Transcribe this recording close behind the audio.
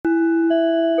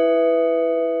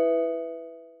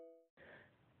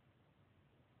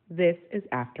This is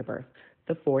Afterbirth,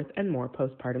 the fourth and more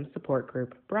postpartum support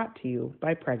group brought to you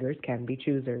by Preggers Can Be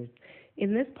Choosers.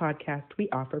 In this podcast, we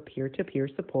offer peer-to-peer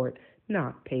support,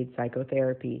 not paid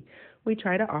psychotherapy. We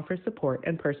try to offer support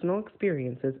and personal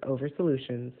experiences over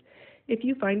solutions. If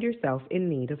you find yourself in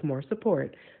need of more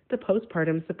support, the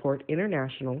Postpartum Support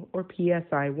International, or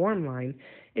PSI Warm Line,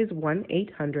 is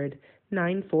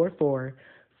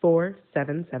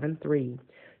 1-800-944-4773.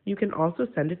 You can also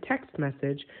send a text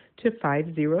message to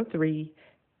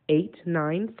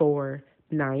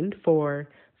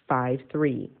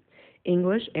 503-894-9453.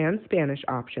 English and Spanish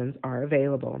options are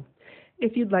available.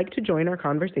 If you'd like to join our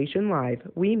conversation live,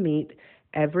 we meet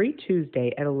every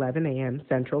Tuesday at 11 a.m.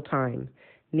 Central Time.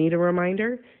 Need a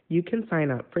reminder? You can sign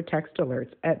up for text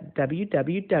alerts at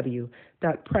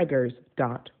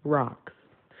www.preggers.rocks.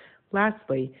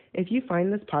 Lastly, if you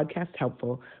find this podcast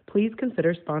helpful, please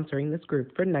consider sponsoring this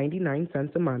group for 99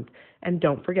 cents a month, and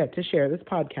don't forget to share this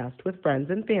podcast with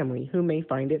friends and family who may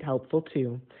find it helpful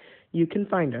too. You can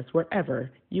find us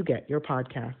wherever you get your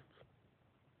podcasts.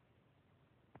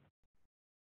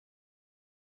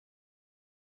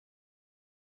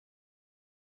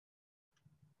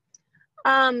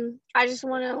 I just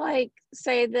want to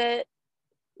say that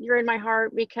you're in my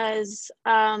heart because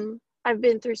I've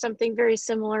been through something very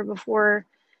similar before,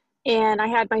 and I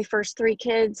had my first three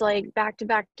kids back to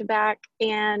back to back,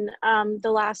 and the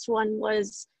last one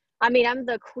was, I'm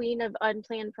the queen of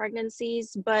unplanned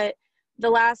pregnancies, but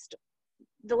the last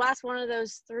one of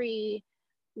those three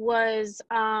was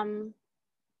for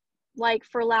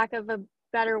lack of a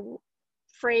better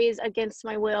phrase, against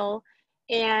my will.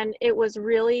 And it was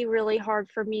really, really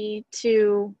hard for me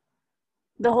the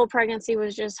whole pregnancy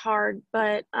was just hard,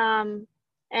 but,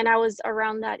 and I was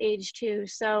around that age too.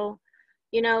 So,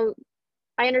 I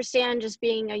understand just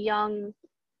being a young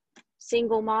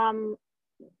single mom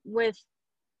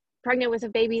pregnant with a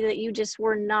baby that you just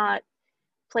were not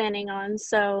planning on.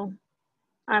 So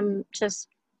I'm just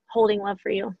holding love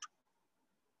for you.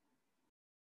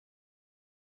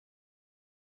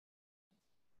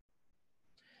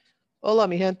 Hola,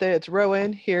 mi gente. It's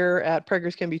Rowan here at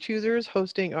Preggers Can Be Choosers,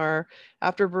 hosting our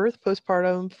afterbirth,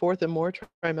 postpartum, fourth and more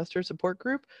trimester support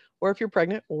group. Or if you're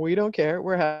pregnant, we don't care.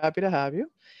 We're happy to have you.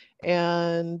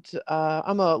 And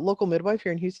I'm a local midwife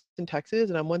here in Houston,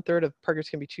 Texas, and I'm 1/3 of Preggers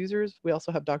Can Be Choosers. We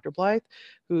also have Dr. Blythe,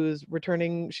 who's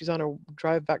returning. She's on a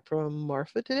drive back from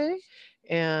Marfa today,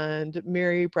 and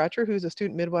Mary Bratcher, who's a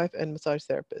student midwife and massage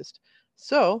therapist.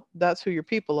 So that's who your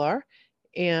people are.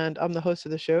 And I'm the host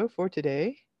of the show for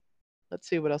today. Let's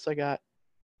see what else I got.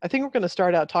 I think we're going to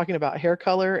start out talking about hair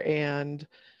color and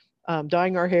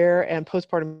dyeing our hair and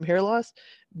postpartum hair loss,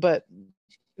 but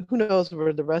who knows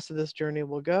where the rest of this journey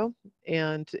will go.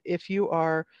 And if you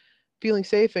are feeling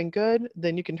safe and good,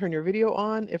 then you can turn your video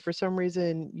on. If for some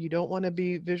reason you don't want to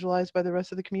be visualized by the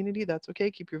rest of the community, that's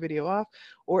okay. Keep your video off.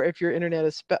 Or if your internet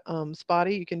is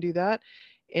spotty, you can do that.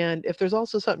 And if there's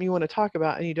also something you want to talk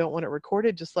about and you don't want it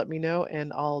recorded, just let me know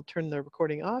and I'll turn the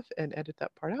recording off and edit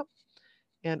that part out.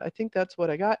 And I think that's what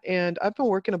I got. And I've been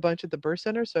working a bunch at the birth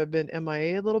center, so I've been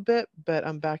MIA a little bit, but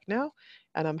I'm back now,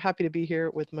 and I'm happy to be here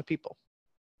with my people.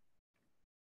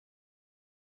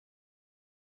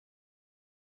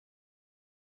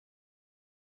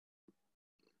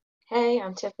 Hey,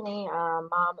 I'm Tiffany,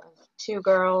 mom of two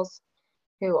girls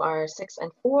who are 6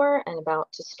 and 4 and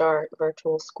about to start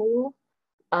virtual school.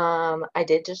 I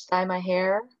did just dye my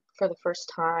hair for the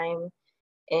first time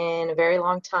in a very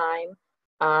long time,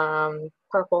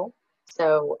 purple.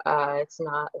 So it's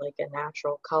not like a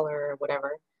natural color or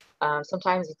whatever.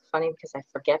 Sometimes it's funny because I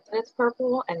forget that it's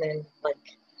purple, and then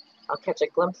I'll catch a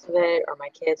glimpse of it, or my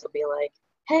kids will be like,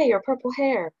 "Hey, your purple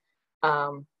hair."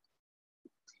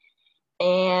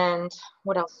 And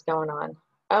what else is going on?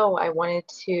 Oh, I wanted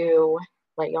to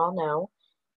let y'all know,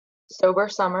 sober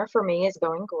summer for me is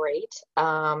going great.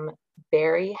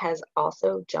 Barry has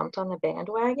also jumped on the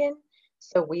bandwagon.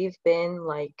 So we've been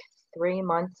 3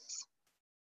 months,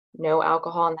 no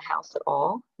alcohol in the house at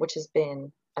all, which has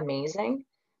been amazing.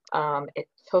 It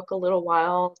took a little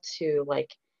while to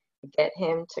get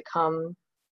him to come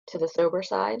to the sober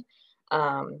side.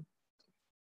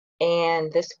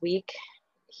 And this week,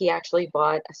 he actually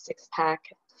bought a 6-pack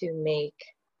to make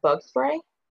bug spray.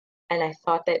 And I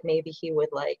thought that maybe he would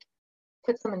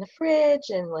put some in the fridge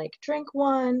and drink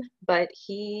one, but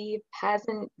he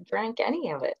hasn't drank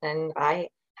any of it. And I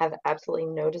have absolutely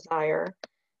no desire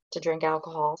to drink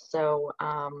alcohol. So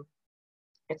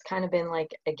it's kind of been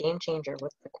a game changer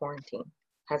with the quarantine.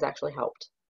 Has actually helped.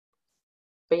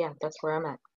 But yeah, that's where I'm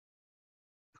at.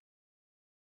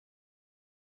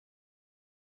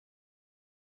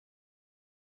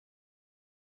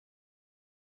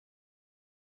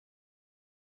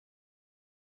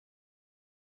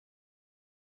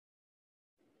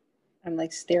 I'm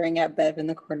like staring at Bev in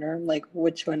the corner. I'm like,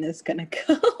 which one is gonna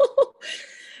go?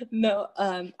 No,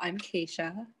 I'm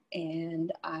Keisha,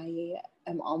 and I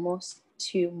am almost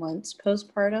 2 months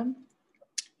postpartum.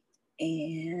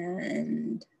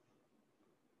 And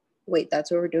wait, that's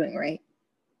what we're doing, right?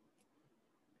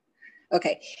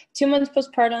 Okay, 2 months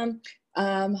postpartum.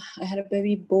 I had a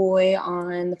baby boy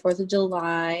on the 4th of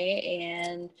July,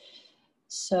 and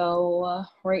so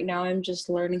right now I'm just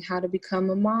learning how to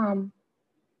become a mom.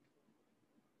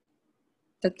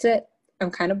 That's it. I'm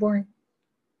kind of boring.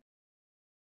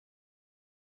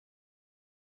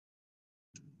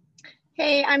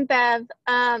 Hey, I'm Bev.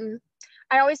 I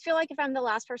always feel like if I'm the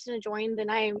last person to join, then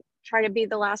I try to be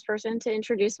the last person to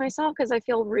introduce myself because I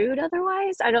feel rude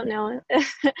otherwise. I don't know.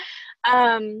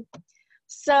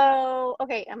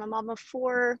 Okay, I'm a mom of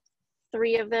 4.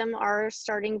 3 of them are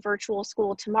starting virtual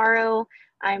school tomorrow.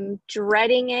 I'm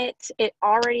dreading it. It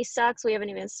already sucks. We haven't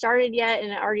even started yet,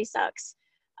 and it already sucks.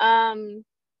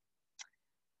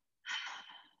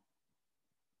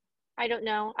 I don't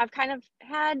know. I've kind of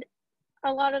had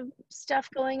a lot of stuff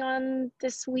going on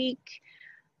this week.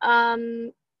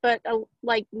 But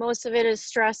like most of it is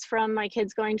stress from my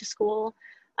kids going to school.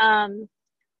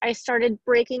 I started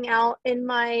breaking out in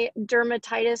my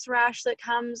dermatitis rash that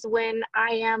comes when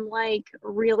I am like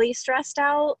really stressed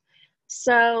out.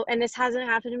 So, and this hasn't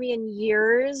happened to me in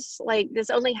years. Like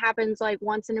this only happens like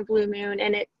once in a blue moon,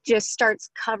 and it just starts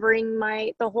covering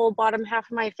the whole bottom half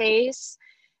of my face.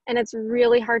 And it's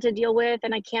really hard to deal with,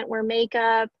 and I can't wear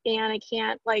makeup, and I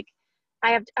can't like,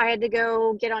 I had to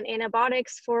go get on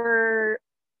antibiotics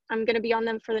I'm going to be on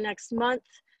them for the next month.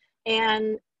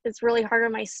 And it's really hard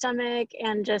on my stomach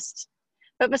and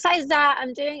but besides that,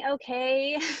 I'm doing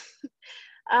okay.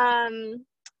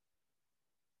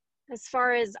 As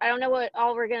far as, I don't know what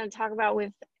all we're going to talk about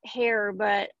with hair,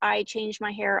 but I change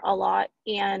my hair a lot,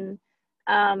 and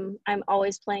I'm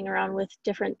always playing around with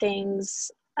different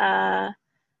things.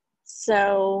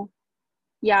 So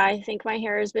yeah, I think my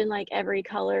hair has been like every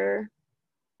color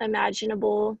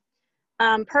imaginable.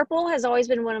 Purple has always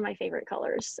been one of my favorite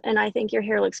colors, and I think your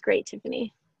hair looks great,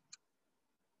 Tiffany.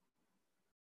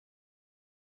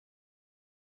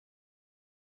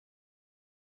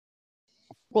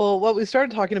 Well, what we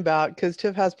started talking about, because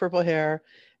Tiff has purple hair,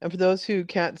 and for those who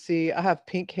can't see, I have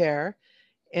pink hair.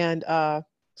 And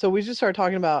so we just started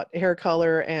talking about hair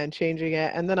color and changing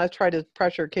it. And then I tried to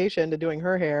pressure Keisha into doing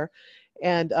her hair,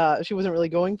 and she wasn't really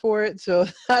going for it. So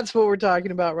that's what we're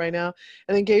talking about right now.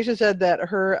 And then Keisha said that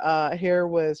her hair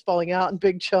was falling out in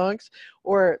big chunks,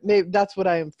 or maybe that's what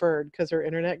I inferred because her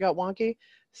internet got wonky.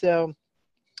 So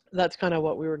that's kind of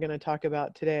what we were going to talk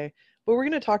about today. But we're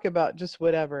going to talk about just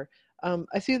whatever.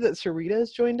 I see that Sarita has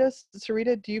joined us.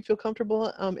 Sarita, do you feel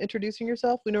comfortable introducing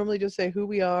yourself? We normally just say who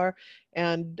we are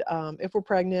and if we're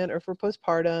pregnant or if we're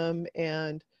postpartum,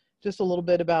 and just a little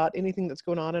bit about anything that's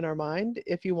going on in our mind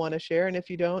if you want to share. And if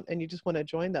you don't and you just want to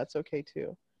join, that's okay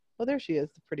too. Oh, there she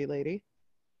is, the pretty lady.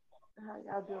 How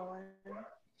y'all doing?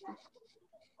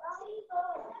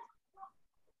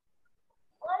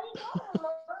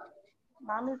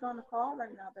 Mommy's on the call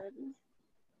right now, baby.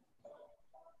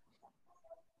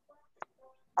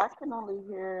 I can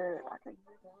hear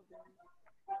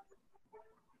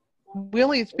them. We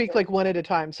only speak like one at a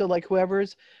time. So like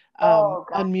whoever's Oh,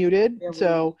 gotcha. unmuted.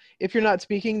 So if you're not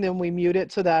speaking, then we mute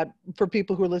it so that for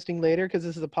people who are listening later, because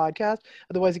this is a podcast,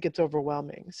 otherwise it gets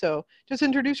overwhelming. So just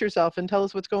introduce yourself and tell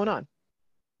us what's going on.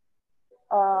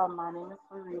 My name is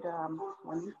Sarita. I'm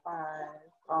 25.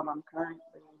 I'm currently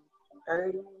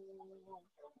 30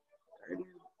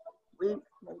 weeks,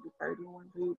 maybe 31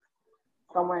 weeks,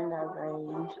 somewhere in that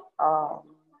range.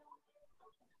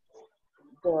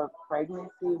 The pregnancy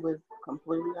was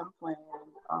completely unplanned.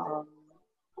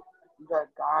 The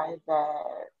guy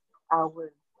that I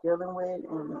was dealing with,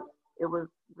 and it was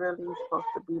really supposed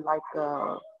to be like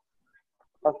a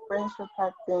friendship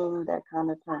type thing that kind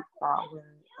of turned sour.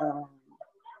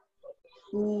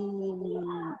 He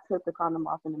took the condom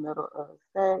off in the middle of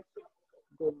sex.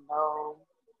 Didn't know.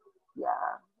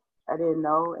 Yeah, I didn't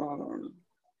know, and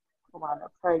wound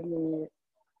up pregnant.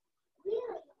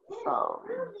 So,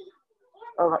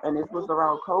 and this was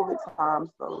around COVID time,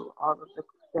 so all of the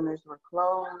centers were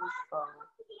closed. So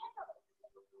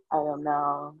I am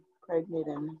now pregnant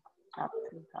and have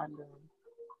to kind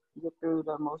of get through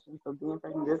the emotions of being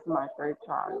pregnant. This is my third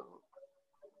child.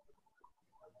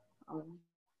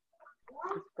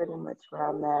 It's pretty much where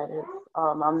I'm at.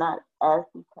 I'm not as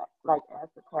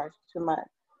attached to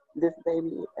this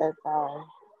baby as I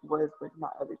was with my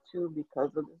other two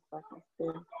because of the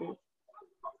circumstances.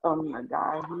 The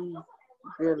guy, he's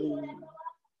really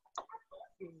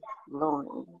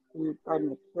lonely. He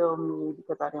threatened to kill me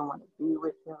because I didn't want to be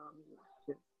with him. It was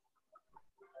just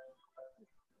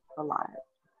a lot.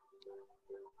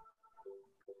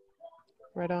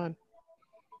 Right on.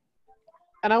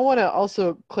 And I want to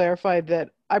also clarify that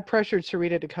I pressured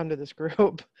Sarita to come to this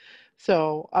group.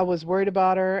 So I was worried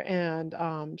about her,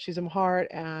 and she's in my heart,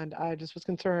 and I just was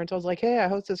concerned. So I was like, hey, I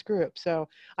host this group. So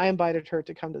I invited her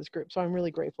to come to this group. So I'm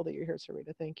really grateful that you're here,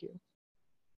 Sarita. Thank you.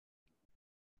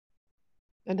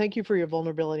 And thank you for your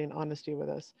vulnerability and honesty with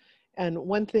us. And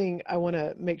one thing I want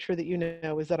to make sure that you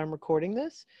know is that I'm recording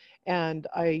this, and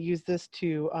I use this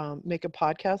to make a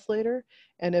podcast later.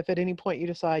 And if at any point you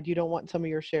decide you don't want some of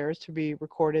your shares to be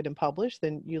recorded and published,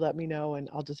 then you let me know and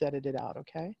I'll just edit it out,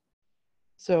 okay?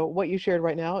 So what you shared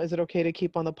right now, is it okay to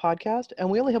keep on the podcast? And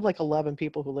we only have like 11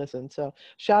 people who listen. So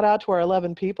shout out to our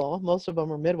 11 people. Most of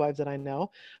them are midwives that I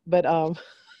know, but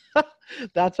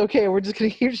that's okay. We're just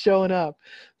going to keep showing up.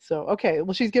 So, okay.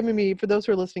 Well, she's giving me, for those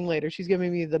who are listening later, she's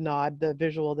giving me the nod, the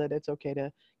visual that it's okay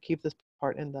to keep this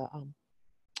part in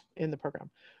the program.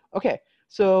 Okay.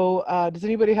 So does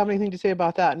anybody have anything to say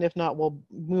about that? And if not, we'll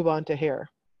move on to hair.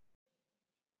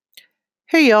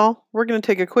 Hey, y'all. We're going to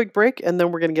take a quick break and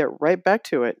then we're going to get right back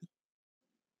to it.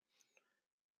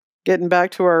 Getting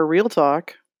back to our real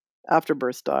talk,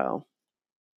 afterbirth style.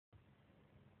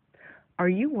 Are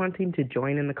you wanting to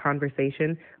join in the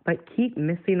conversation but keep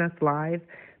missing us live?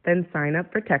 Then sign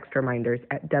up for text reminders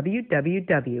at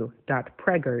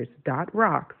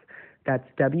www.preggers.rocks. That's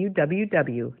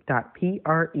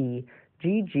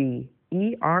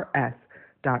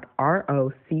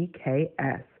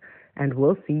www.preggers.rocks. And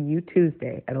we'll see you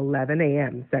Tuesday at 11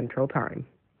 a.m. Central Time.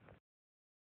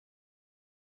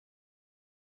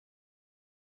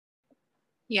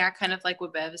 Yeah, kind of like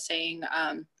what Bev is saying.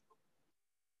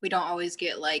 We don't always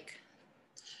get like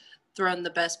thrown the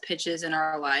best pitches in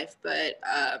our life, but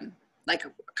like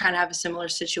kind of have a similar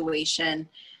situation.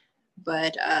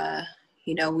 But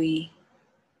you know, we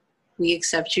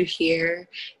accept you here,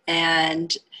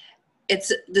 and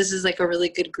this is like a really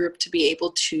good group to be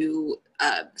able to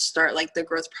start like the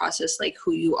growth process, like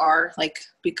who you are, like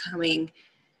becoming,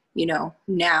 you know,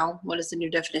 now what is the new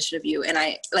definition of you. And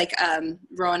I like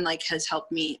Rowan like has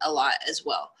helped me a lot as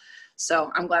well,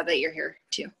 so I'm glad that you're here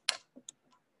too.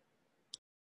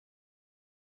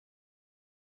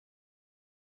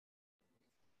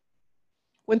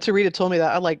 When Sarita told me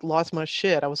that, I like lost my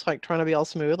shit. I was like trying to be all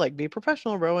smooth, like be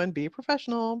professional, Rowan, be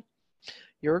professional.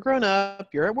 You're a grown up,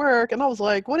 you're at work. And I was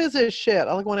like, what is this shit?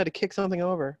 I like wanted to kick something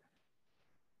over.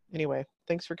 Anyway,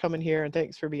 thanks for coming here and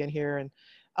thanks for being here. And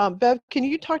Bev, can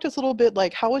you talk to us a little bit,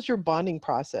 like, how was your bonding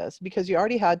process? Because you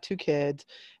already had 2 kids,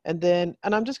 and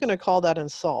I'm just going to call that an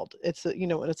assault. It's, you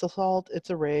know, it's assault, it's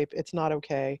a rape, it's not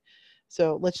okay.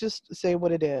 So let's just say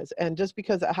what it is. And just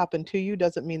because it happened to you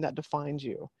doesn't mean that defines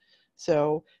you.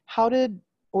 So how did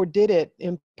it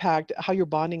impact how your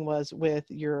bonding was with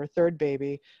your 3rd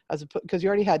baby, because you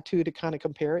already had 2 to kind of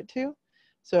compare it to?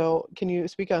 So can you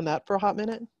speak on that for a hot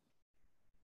minute?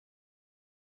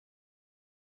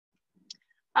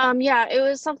 Yeah, it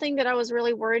was something that I was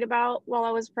really worried about while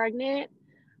I was pregnant.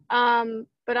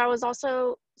 But I was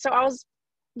also, so I was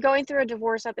going through a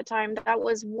divorce at the time. That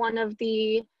was one of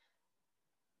the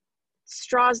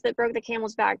straws that broke the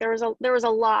camel's back. There was a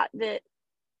lot that,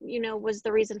 you know, was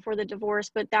the reason for the divorce,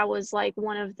 but that was like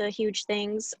one of the huge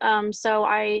things. So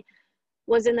I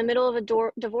was in the middle of a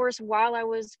divorce while I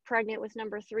was pregnant with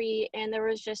number 3, and there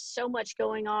was just so much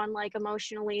going on, like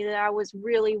emotionally, that I was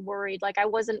really worried. Like I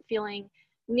wasn't feeling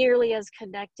nearly as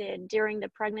connected during the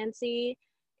pregnancy,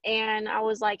 and I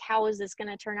was like, how is this going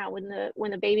to turn out when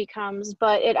the baby comes?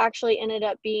 But it actually ended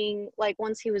up being like,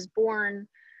 once he was born,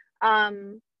 I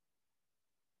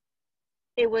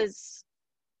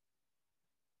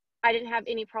didn't have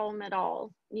any problem at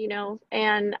all, you know,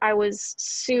 and I was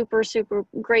super, super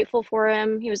grateful for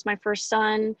him. He was my first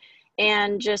son,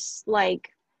 and just like,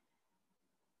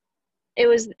 it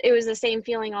was the same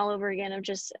feeling all over again of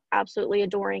just absolutely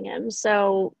adoring him.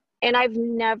 So, and I've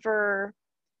never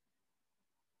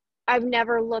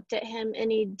looked at him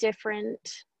any different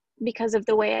because of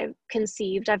the way I've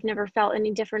conceived. I've never felt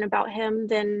any different about him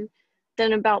than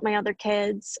about my other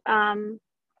kids.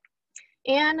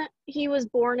 And he was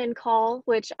born in Call,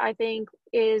 which I think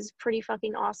is pretty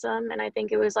fucking awesome. And I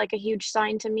think it was like a huge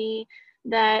sign to me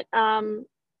that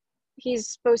he's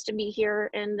supposed to be here,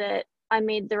 and that I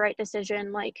made the right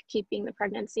decision, like keeping the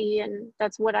pregnancy, and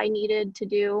that's what I needed to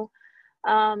do.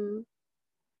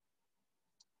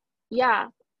 Yeah,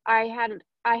 I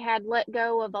had let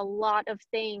go of a lot of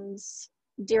things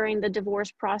during the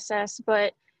divorce process,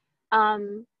 but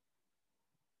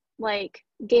like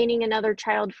gaining another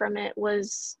child from it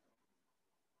was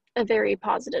a very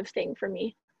positive thing for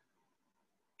me.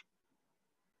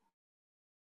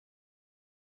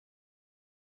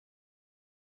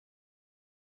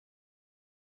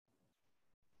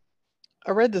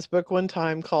 I read this book one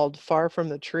time called Far from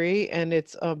the Tree, and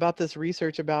it's about this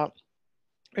research about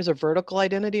there's a vertical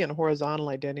identity and a horizontal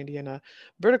identity. And a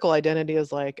vertical identity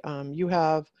is like you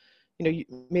have,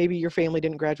 maybe your family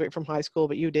didn't graduate from high school,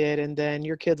 but you did, and then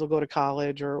your kids will go to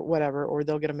college or whatever, or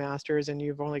they'll get a master's and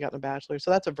you've only gotten a bachelor's. So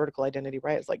that's a vertical identity,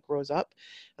 right? It's like grows up.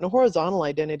 And a horizontal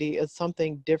identity is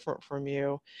something different from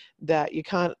you that you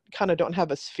kind of don't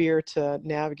have a sphere to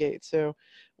navigate. So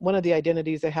one of the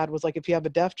identities they had was like if you have a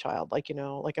deaf child, like,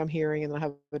 like I'm hearing and then I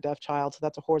have a deaf child, so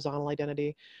that's a horizontal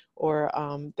identity. Or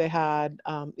they had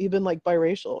even like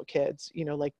biracial kids,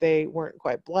 like they weren't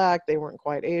quite black, they weren't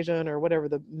quite Asian, or whatever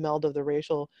the meld of the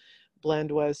racial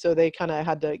blend was. So they kind of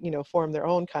had to, form their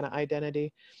own kind of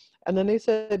identity. And then they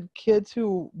said kids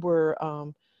who were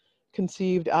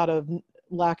conceived out of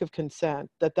lack of consent,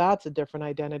 that's a different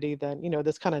identity than,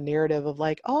 this kind of narrative of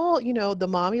like, oh, the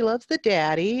mommy loves the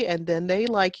daddy and then they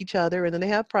like each other and then they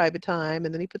have private time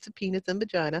and then he puts a penis in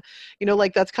vagina,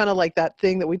 like that's kind of like that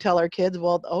thing that we tell our kids,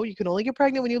 well, oh, you can only get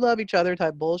pregnant when you love each other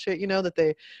type bullshit, that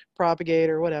they propagate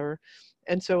or whatever.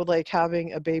 And so like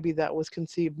having a baby that was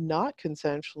conceived not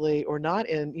consensually or not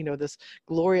in, this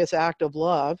glorious act of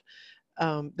love,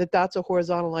 that's a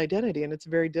horizontal identity, and it's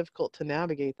very difficult to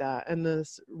navigate that. And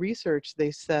this research,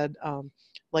 they said,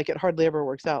 like it hardly ever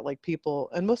works out. Like people,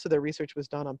 and most of their research was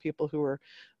done on people who were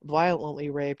violently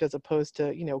raped as opposed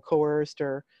to, coerced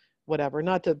or whatever,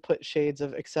 not to put shades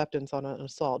of acceptance on an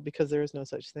assault because there is no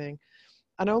such thing.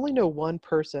 And I only know one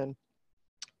person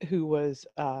who was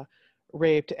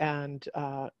raped and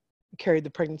carried the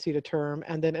pregnancy to term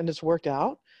and it's worked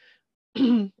out.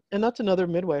 And that's another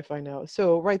midwife I know.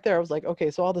 So right there, I was like,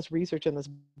 okay, so all this research in this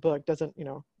book doesn't,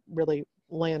 really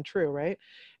land true, right?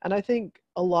 And I think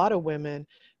a lot of women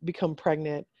become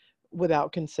pregnant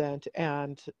without consent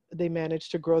and they manage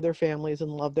to grow their families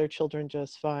and love their children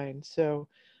just fine. So,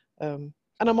 and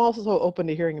I'm also so open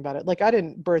to hearing about it. Like I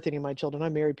didn't birth any of my children. I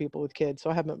married people with kids, so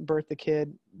I haven't birthed a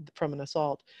kid from an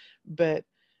assault. But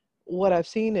what I've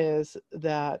seen is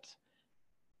that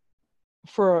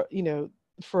for,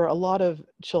 for a lot of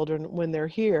children, when they're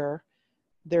here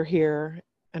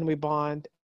and we bond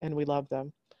and we love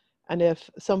them. And if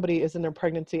somebody is in their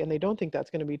pregnancy and they don't think that's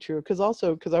going to be true, because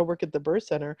I work at the birth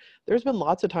center, there's been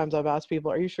lots of times I've asked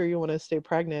people, are you sure you want to stay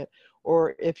pregnant?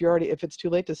 Or if it's too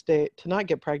late to not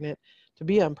get pregnant, to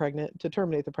be unpregnant, to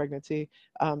terminate the pregnancy,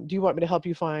 do you want me to help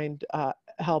you find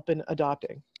help in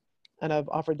adopting? And I've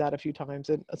offered that a few times.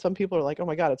 And some people are like, oh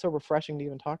my God, it's so refreshing to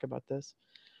even talk about this.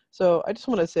 So I just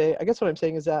want to say, I guess what I'm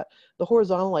saying is that the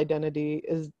horizontal identity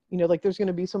is, like there's going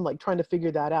to be some like trying to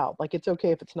figure that out. Like it's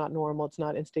okay if it's not normal, it's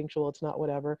not instinctual, it's not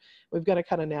whatever. We've got to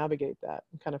kind of navigate that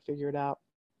and kind of figure it out.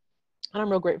 And I'm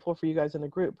real grateful for you guys in the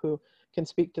group who can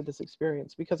speak to this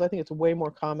experience, because I think it's way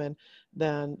more common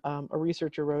than a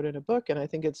researcher wrote in a book. And I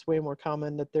think it's way more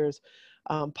common that there's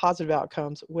positive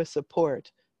outcomes with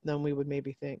support than we would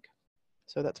maybe think.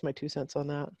 So that's my 2 cents on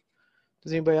that.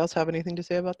 Does anybody else have anything to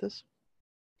say about this?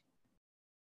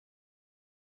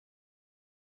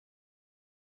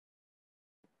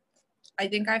 I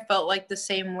think I felt like the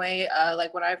same way,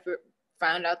 like when I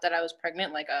found out that I was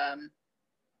pregnant, like,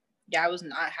 yeah, I was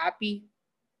not happy,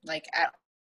 like at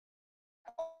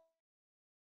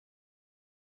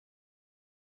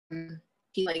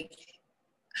he like,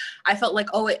 I felt like,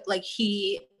 oh, it like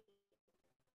he,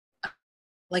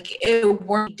 like it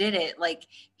worked, did it, like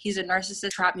he's a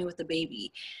narcissist, trapped me with the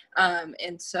baby,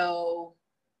 and so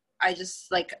I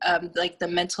just like the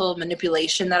mental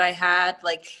manipulation that I had,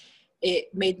 like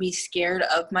it made me scared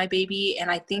of my baby.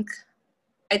 And I think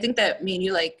that me and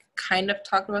you like kind of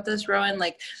talked about this, Rowan,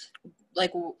 like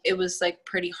it was like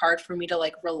pretty hard for me to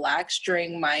like relax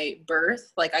during my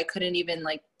birth. Like I couldn't even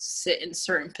like sit in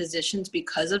certain positions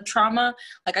because of trauma.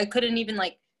 Like I couldn't even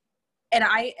like, and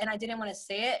I didn't want to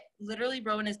say it. Literally,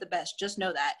 Rowan is the best. Just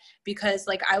know that, because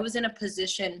like I was in a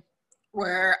position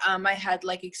where I had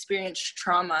like experienced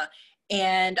trauma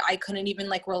and I couldn't even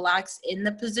like relax in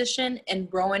the position. And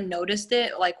Rowan noticed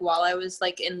it like while I was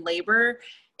like in labor,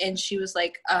 and she was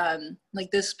like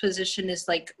this position is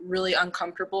like really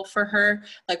uncomfortable for her.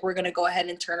 Like we're gonna go ahead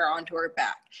and turn her onto her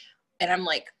back. And I'm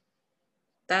like,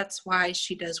 that's why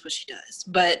she does what she does.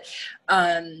 But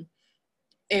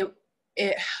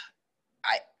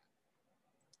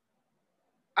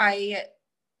I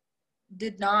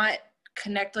did not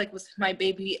connect like with my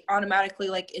baby automatically,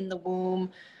 like in the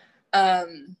womb.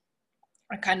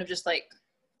 I kind of just like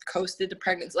coasted to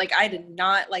pregnancy. Like I did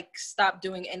not like stop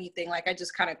doing anything. Like I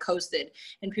just kind of coasted,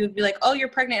 and people would be like, oh, you're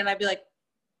pregnant. And I'd be like,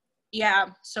 yeah,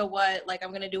 so what? Like,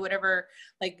 I'm going to do whatever,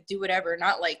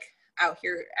 not like out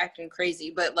here acting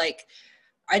crazy, but like,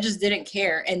 I just didn't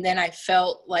care. And then I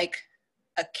felt like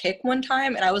a kick one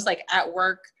time, and I was like at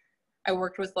work. I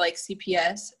worked with like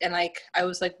CPS, and like, I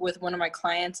was like with one of my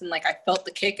clients, and like, I felt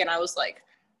the kick, and I was like,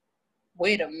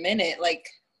 wait a minute, like,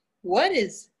 what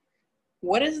is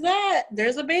that?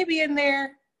 There's a baby in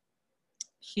there.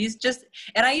 He's just,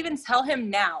 and I even tell him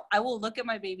now, I will look at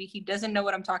my baby. He doesn't know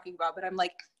what I'm talking about, but I'm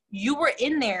like, you were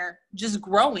in there just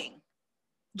growing,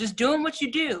 just doing what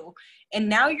you do. And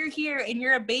now you're here and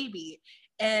you're a baby,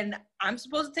 and I'm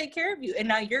supposed to take care of you. And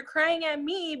now you're crying at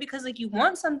me because like you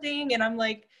want something. And I'm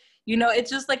like, you know, it's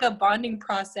just like a bonding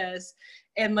process.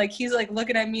 And like, he's like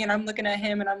looking at me and I'm looking at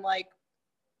him, and I'm like,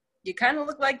 you kind of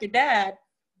look like your dad.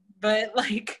 But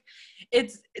like,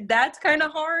 that's kind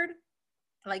of hard,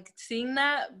 like seeing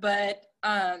that, but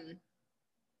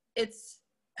it's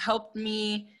helped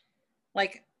me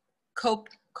like cope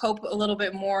a little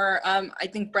bit more. I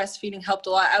think breastfeeding helped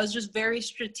a lot. I was just very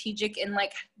strategic in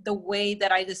like the way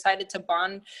that I decided to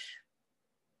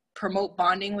promote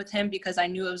bonding with him, because I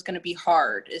knew it was going to be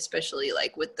hard, especially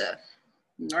like with the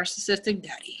narcissistic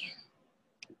daddy.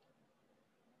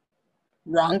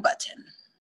 Wrong button.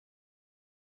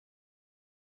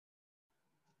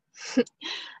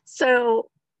 So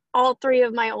all three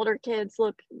of my older kids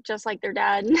look just like their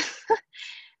dad.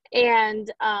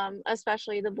 And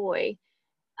especially the boy.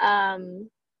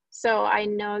 So I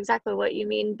know exactly what you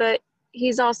mean, but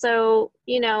he's also,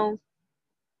 you know,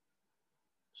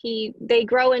 they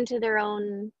grow into their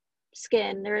own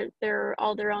skin. They're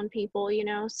all their own people, you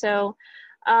know. So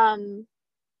there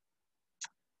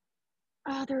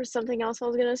was something else I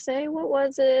was gonna say. What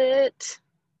was it?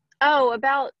 Oh,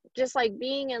 about just like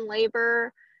being in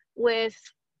labor with,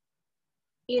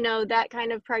 you know, that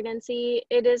kind of pregnancy.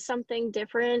 It is something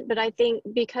different, but I think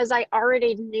because I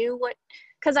already knew what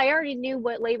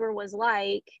labor was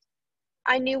like,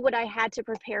 I knew what I had to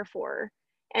prepare for.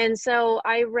 And so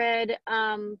I read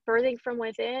Birthing from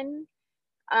Within,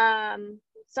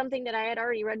 something that I had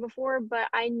already read before, but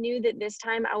I knew that this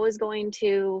time I was going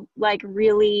to like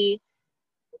really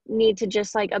need to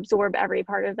just like absorb every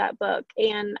part of that book.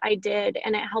 And I did,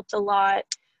 and it helped a lot.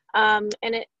 And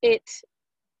it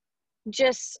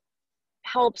just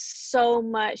helps so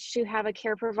much to have a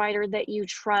care provider that you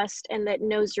trust and that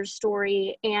knows your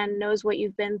story and knows what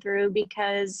you've been through,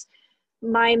 because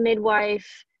my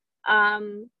midwife,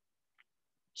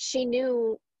 she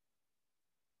knew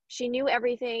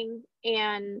everything,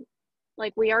 and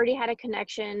like we already had a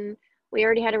connection, we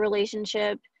already had a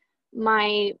relationship.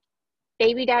 My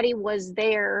baby daddy was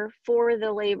there for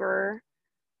the labor,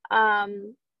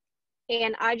 and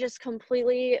I just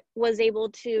completely was able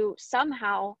to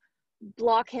somehow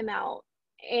block him out,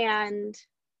 and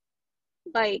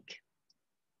like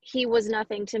he was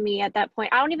nothing to me at that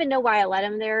point. I don't even know why I let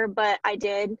him there, but I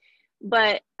did.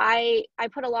 But I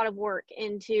put a lot of work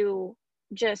into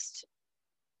just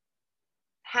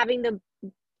having the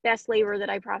best labor that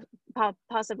I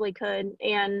possibly could,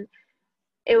 and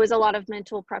it was a lot of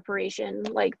mental preparation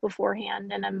like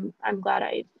beforehand, and I'm glad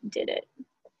I did it.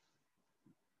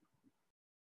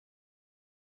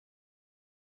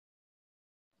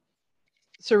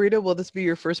 Sarita, will this be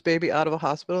your first baby out of a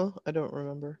hospital? I don't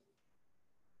remember.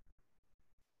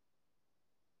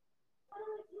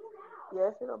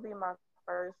 Yes, it'll be my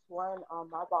first one.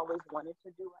 I've always wanted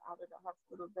to do an out of the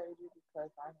hospital baby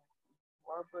because I have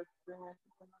horrible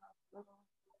experiences in the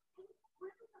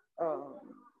hospital.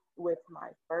 With my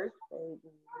first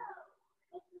baby,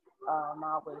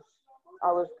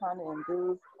 I was kind of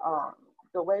induced.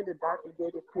 The way the doctor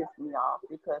did it pissed me off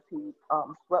because he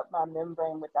swept my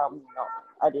membrane without me knowing.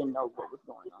 I didn't know what was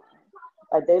going on.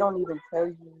 Like they don't even tell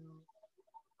you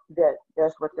that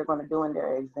that's what they're going to do in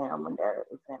their exam when they're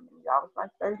examining you. I was like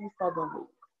 37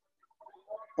 weeks,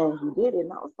 and he did it,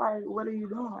 and I was like, "What are you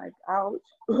doing? Like, ouch!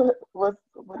 what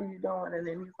are you doing?" And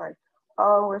then he's like,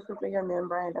 "Oh, we're sweeping your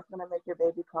membrane. That's going to make your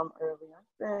baby come early." I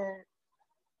said,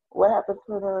 "What happened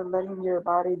to the letting your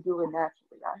body do it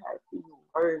naturally?" I had the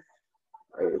worst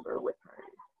labor with her.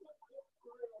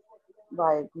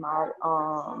 Like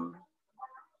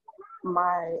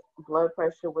my blood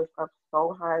pressure was up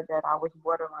so high that I was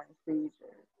borderline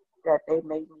seizure, that they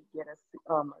made me get an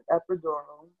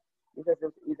epidural because it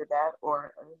was either that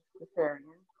or a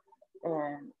cesarean,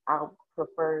 and I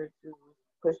preferred to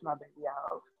push my baby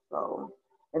out. So,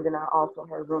 and then I also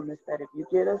heard rumors that if you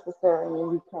get a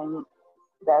cesarean, you can't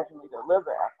vaginally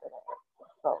deliver after that.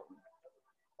 So,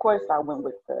 of course, I went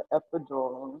with the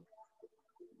epidural.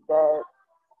 That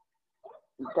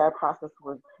that process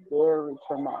was very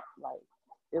traumatic. Like,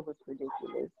 it was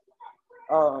ridiculous.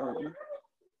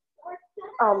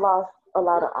 I lost a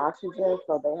lot of oxygen,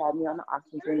 so they had me on the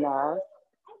oxygen mask,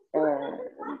 and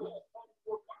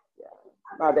yeah,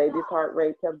 my baby's heart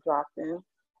rate kept dropping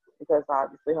because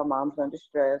obviously her mom's under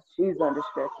stress. She's under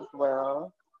stress as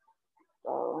well.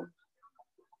 So,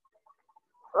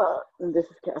 and this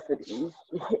is Cassidy. She's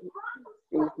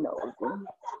nosy.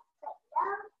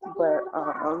 But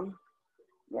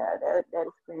yeah, that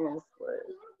experience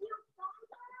was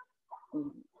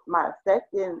my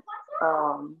second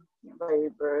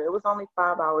labor. It was only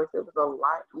 5 hours. It was a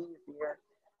lot easier.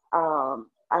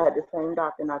 I had the same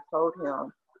doctor, and I told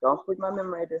him, "Don't sweep my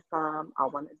memory this time. I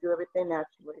want to do everything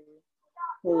naturally."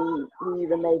 He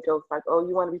even made jokes like, "Oh,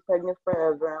 you want to be pregnant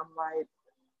forever?" I'm like,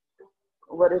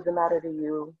 "What does it matter to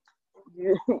you?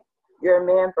 You're a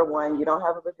man for one. You don't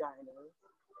have a vagina."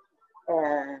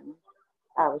 And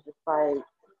I was just like,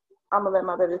 "I'm gonna let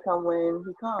my baby come when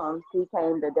he comes." He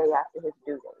came the day after his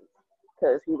due date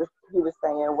because he was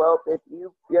saying, "Well, if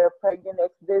you're pregnant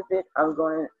next visit, I'm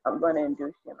going to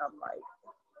induce you." And I'm like,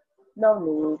 "No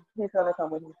need. He's gonna come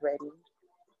when he's ready."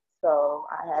 So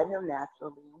I had him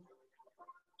naturally,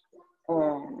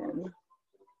 and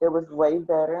it was way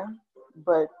better.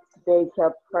 But they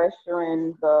kept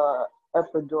pressuring the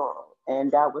epidural,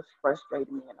 and that was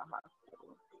frustrating me in the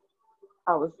hospital.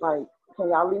 I was like, "Can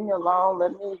y'all leave me alone?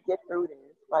 Let me get through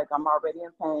this. Like, I'm already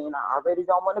in pain. I already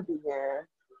don't want to be here,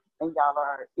 and y'all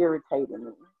are irritating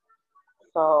me."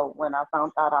 So when I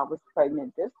found out I was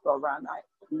pregnant this go around, I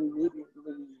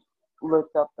immediately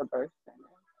looked up the birth center.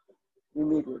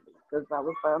 Immediately, because I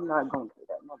was like, "I'm not going to do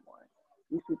that no more.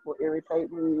 These people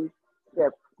irritate me.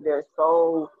 They're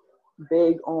so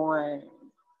big on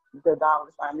the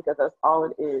dollar sign because that's all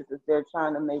it is they're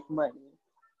trying to make money.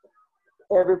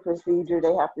 Every procedure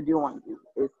they have to do on you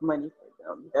is money for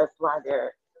them. That's why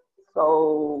they're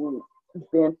so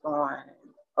bent on,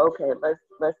 okay,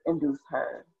 let's induce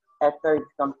her at 30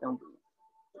 something weeks.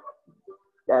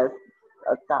 That's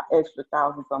extra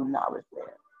 $1,000-something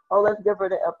there. Oh, let's give her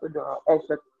the epidural,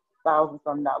 extra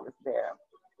 $1,000-something there."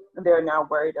 They're not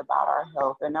worried about our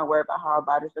health. They're not worried about how our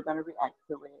bodies are going to react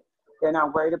to it. They're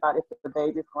not worried about if the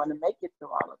baby's going to make it through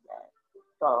all of that.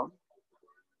 So,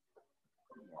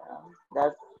 yeah,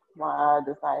 that's why I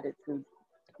decided to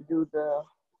do the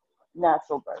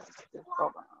natural birth this go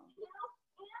around.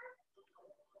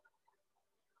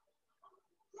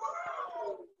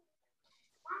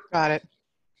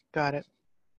 Got it.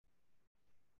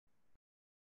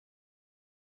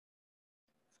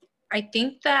 I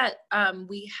think that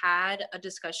we had a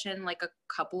discussion like a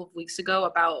couple of weeks ago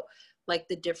about like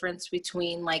the difference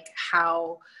between like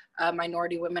how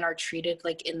minority women are treated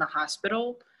like in the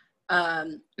hospital,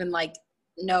 and like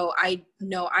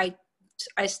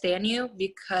I stan you,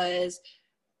 because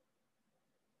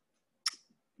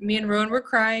me and Rowan were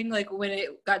crying like when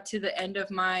it got to the end of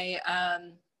my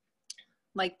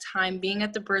like time being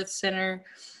at the birth center,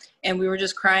 and we were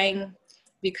just crying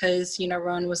because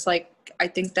Rowan was like, "I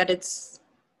think that it's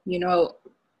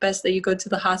best that you go to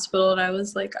the hospital," and I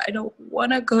was like, "I don't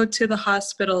want to go to the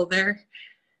hospital. They're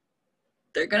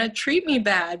gonna treat me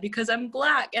bad because I'm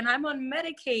Black and I'm on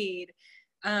Medicaid.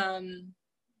 They're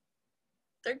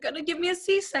gonna give me a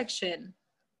C-section.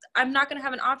 I'm not gonna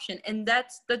have an option." And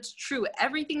that's true.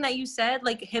 Everything that you said,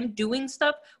 like him doing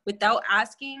stuff without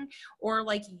asking, or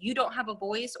like you don't have a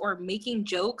voice, or making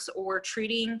jokes, or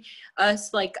treating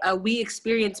us like we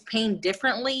experience pain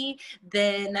differently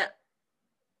than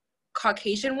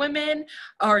Caucasian women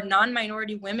or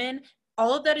non-minority women.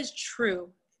 All of that is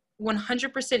true,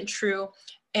 100% true.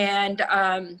 And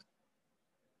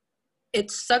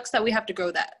it sucks that we have to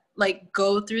go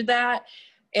through that.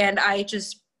 And I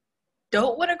just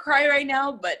don't want to cry right now,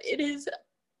 but it is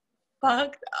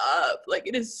fucked up. Like,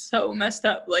 it is so messed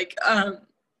up. Like,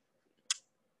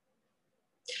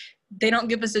 they don't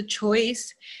give us a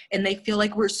choice, and they feel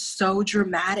like we're so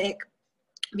dramatic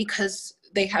because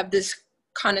they have this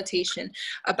connotation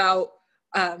about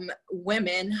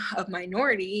women of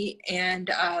minority, and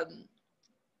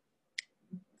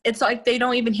it's like they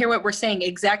don't even hear what we're saying.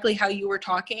 Exactly how you were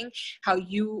talking, how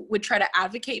you would try to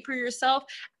advocate for yourself.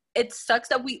 It sucks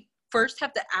that we first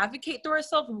have to advocate through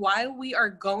ourselves while we are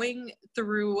going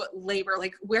through labor.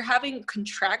 Like, we're having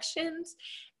contractions,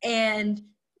 and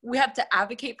we have to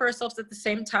advocate for ourselves at the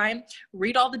same time,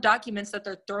 read all the documents that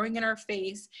they're throwing in our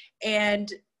face.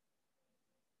 And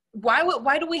why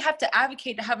do we have to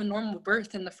advocate to have a normal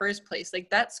birth in the first place? Like,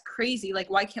 that's crazy. Like,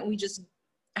 why can't we just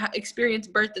experience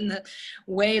birth in the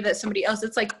way that somebody else?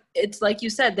 It's like you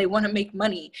said, they want to make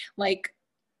money. Like,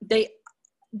 they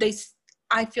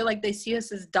I feel like they see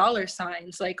us as dollar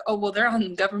signs, like, oh, well, they're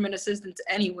on government assistance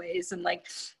anyways, and like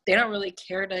they don't really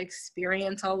care to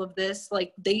experience all of this.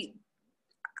 Like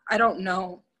I don't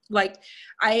know. Like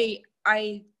I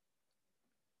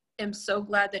am so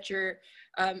glad that you're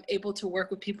able to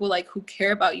work with people like who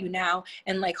care about you now,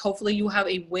 and like hopefully you have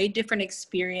a way different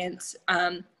experience,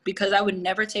 because I would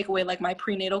never take away like my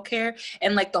prenatal care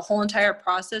and like the whole entire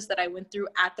process that I went through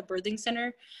at the birthing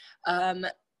center.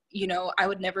 You know, I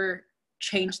would never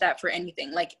change that for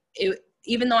anything. Like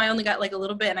even though I only got like a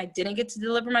little bit and I didn't get to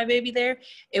deliver my baby there,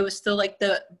 it was still like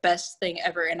the best thing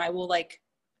ever. And I will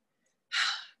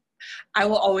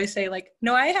always say like,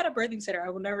 no, I had a birthing center. I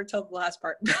will never tell the last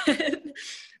part,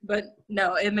 but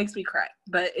no, it makes me cry,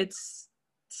 but it's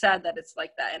sad that it's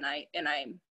like that. And I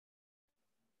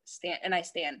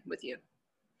stand with you.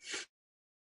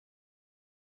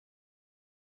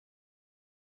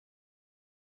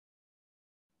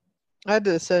 I had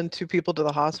to send 2 people to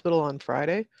the hospital on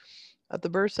Friday at the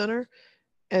birth center.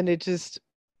 And it just,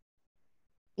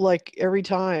 like, every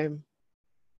time,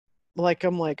 like,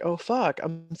 I'm like, oh, fuck,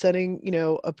 I'm sending,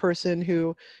 a person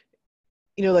who,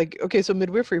 like, okay, so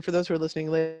midwifery, for those who are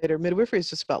listening later, midwifery is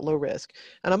just about low risk.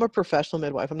 And I'm a professional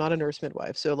midwife. I'm not a nurse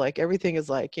midwife. So like everything is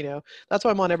like, that's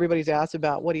why I'm on everybody's ass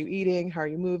about what are you eating? How are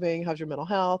you moving? How's your mental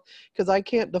health? Because I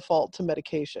can't default to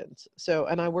medications. So,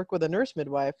 and I work with a nurse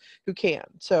midwife who can.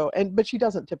 So, but she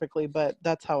doesn't typically, but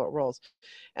that's how it rolls.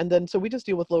 And then, so we just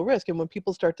deal with low risk. And when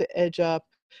people start to edge up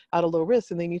out of low risk,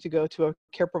 and they need to go to a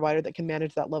care provider that can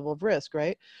manage that level of risk,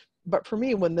 right? But for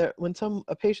me, when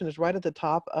a patient is right at the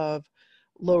top of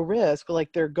low risk,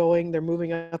 like they're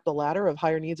moving up the ladder of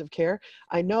higher needs of care,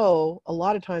 I know a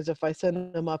lot of times if I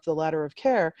send them up the ladder of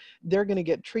care, they're going to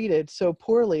get treated so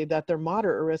poorly that their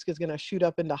moderate risk is going to shoot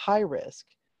up into high risk.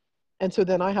 And so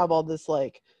then I have all this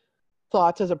like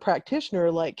thoughts as a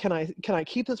practitioner, like, can I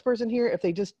keep this person here if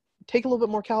they just take a little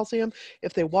bit more calcium,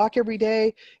 if they walk every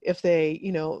day, if they,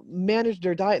 manage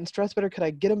their diet and stress better, could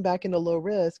I get them back into low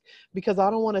risk? Because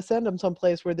I don't want to send them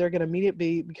someplace where they're going to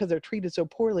immediately, because they're treated so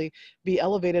poorly, be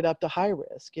elevated up to high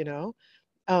risk,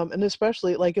 and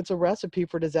especially like it's a recipe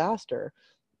for disaster.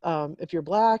 If you're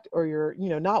Black or you're,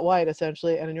 not white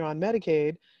essentially, and you're on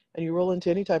Medicaid and you roll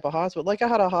into any type of hospital, like I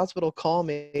had a hospital call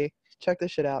me, check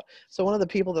this shit out. So one of the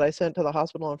people that I sent to the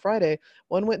hospital on Friday,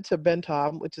 one went to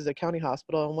Bentham, which is a county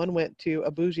hospital, and one went to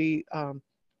a bougie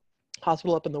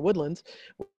hospital up in the Woodlands,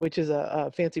 which is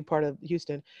a fancy part of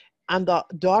Houston. And the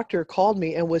doctor called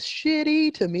me and was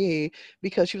shitty to me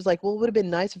because she was like, well, it would have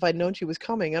been nice if I'd known she was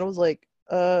coming. And I was like,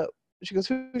 she goes,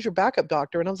 who's your backup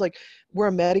doctor? And I was like, we're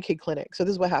a Medicaid clinic. So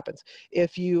this is what happens.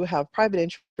 If you have private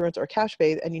insurance or cash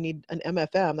pay and you need an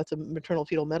MFM, that's a maternal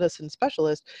fetal medicine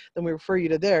specialist, then we refer you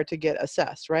to there to get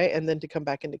assessed, right? And then to come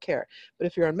back into care. But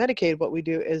if you're on Medicaid, what we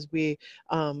do is we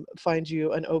find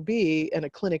you an OB and a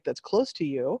clinic that's close to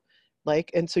you.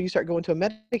 And so you start going to a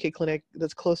Medicaid clinic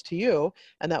that's close to you,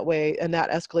 and that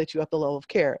escalates you up the level of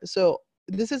care. So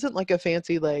this isn't like a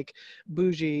fancy, like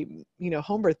bougie,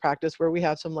 home birth practice where we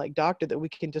have some like doctor that we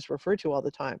can just refer to all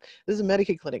the time. This is a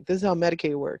Medicaid clinic. This is how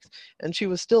Medicaid works. And she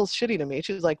was still shitty to me.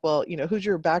 She was like, well, who's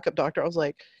your backup doctor? I was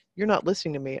like, you're not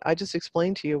listening to me. I just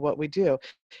explained to you what we do.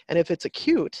 And if it's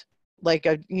acute, like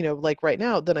like right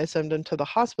now, then I send them to the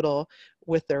hospital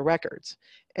with their records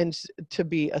and to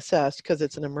be assessed because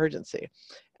it's an emergency.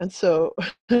 And so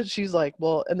she's like,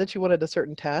 well, and then she wanted a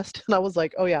certain test. And I was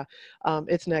like, oh yeah,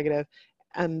 it's negative.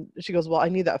 And she goes, well, I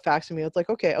need that faxed to me. I was like,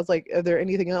 okay. I was like, are there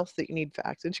anything else that you need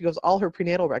faxed? And she goes, all her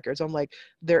prenatal records. I'm like,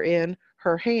 they're in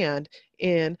her hand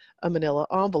in a manila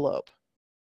envelope,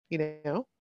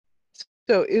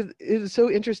 So it is so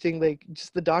interesting, like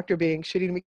just the doctor being shitty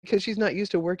to me because she's not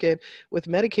used to working with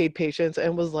Medicaid patients,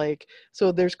 and was like,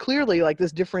 so there's clearly like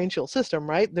this differential system,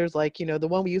 right? There's like, the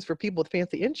one we use for people with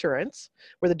fancy insurance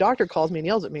where the doctor calls me and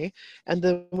yells at me. And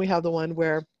then we have the one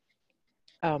where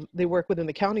they work within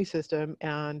the county system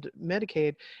and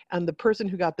Medicaid, and the person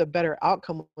who got the better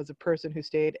outcome was a person who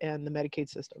stayed in the Medicaid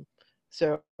system.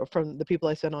 So from the people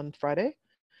I sent on Friday,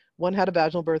 one had a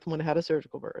vaginal birth, one had a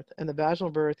surgical birth. And the vaginal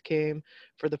birth came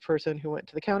for the person who went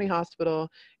to the county hospital.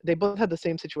 They both had the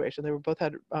same situation. They both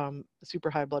had super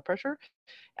high blood pressure.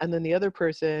 And then the other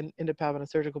person ended up having a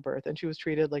surgical birth, and she was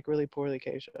treated like really poorly,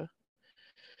 Keisha.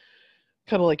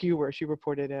 Kind of like you were, she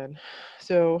reported in.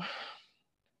 So,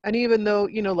 and even though,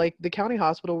 like the county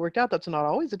hospital worked out, that's not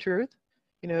always the truth,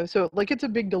 so like it's a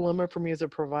big dilemma for me as a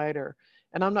provider,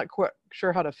 and I'm not quite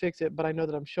sure how to fix it, but I know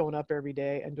that I'm showing up every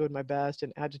day and doing my best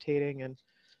and agitating and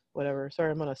whatever.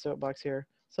 Sorry, I'm on a soapbox here.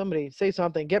 Somebody say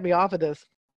something, get me off of this.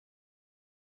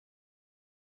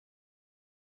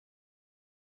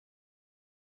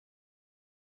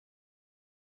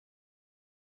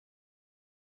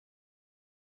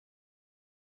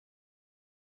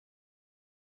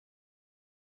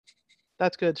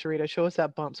 That's good, Sarita. Show us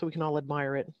that bump so we can all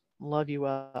admire it. Love you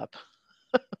up.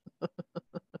 Yeah,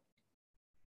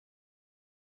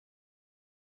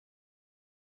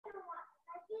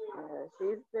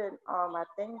 she's been I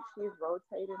think she's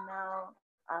rotating now.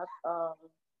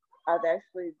 I've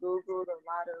actually Googled a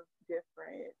lot of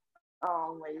different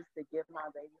ways to give my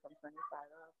baby from sunny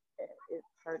side up, and it's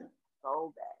hurting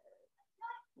so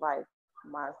bad. Like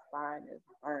my spine is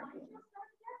burning,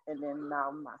 and then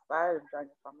now my side is burning.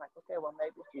 So I'm like, okay, well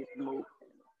maybe she's moving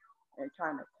and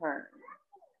trying to turn.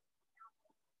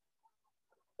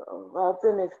 So I've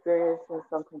been experiencing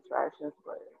some contractions,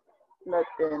 but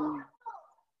nothing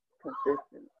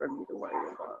consistent for me to worry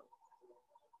about.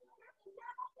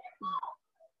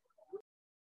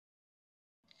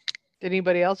 Did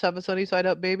anybody else have a sunny side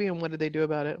up baby, and what did they do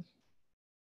about it?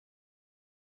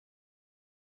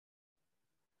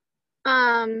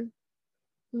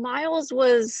 Miles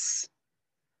was,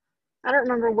 I don't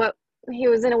remember what, he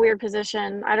was in a weird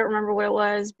position. I don't remember what it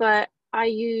was, but I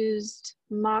used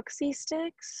Moxie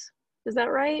sticks. Is that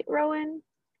right, Rowan?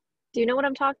 Do you know what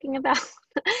I'm talking about?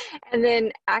 And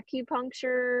then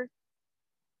acupuncture.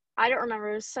 I don't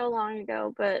remember. It was so long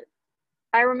ago, but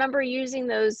I remember using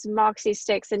those Moxie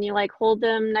sticks, and you like hold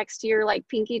them next to your like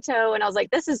pinky toe, and I was like,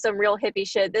 this is some real hippie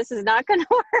shit. This is not gonna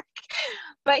work.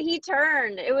 But he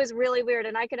turned. It was really weird,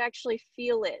 and I could actually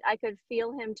feel it. I could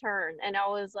feel him turn, and I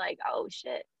was like, oh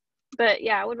shit. But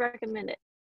yeah, I would recommend it.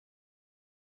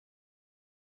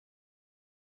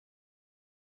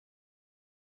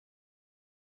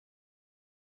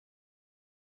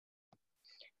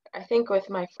 I think with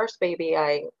my first baby,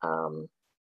 I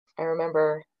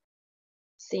remember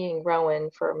seeing Rowan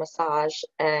for a massage,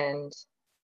 and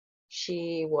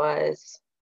she was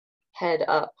head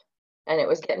up, and it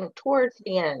was getting towards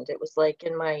the end. It was like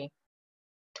in my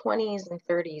 20s and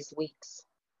 30s weeks,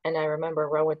 and I remember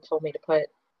Rowan told me to put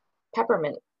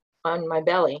peppermint on my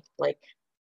belly, like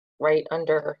right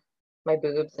under my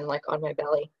boobs and like on my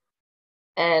belly.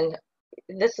 And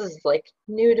this is like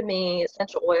new to me,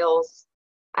 essential oils.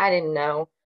 I didn't know.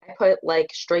 I put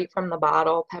like straight from the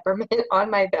bottle peppermint on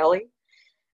my belly,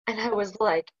 and I was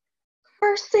like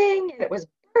cursing, and it was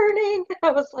burning.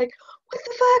 I was like, what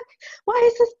the fuck? Why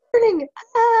is this burning?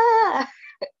 Ah!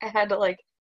 I had to like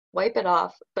wipe it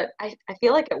off, but I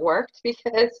feel like it worked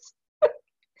because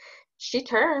she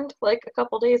turned like a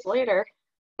couple days later.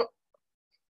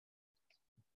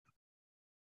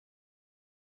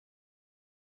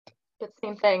 But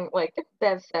same thing, like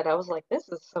Bev said, I was like, this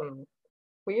is some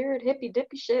weird hippy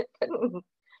dippy shit, putting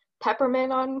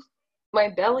peppermint on my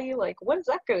belly. Like, what is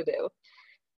that gonna do?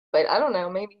 But I don't know,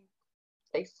 maybe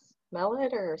they smell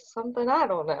it or something. I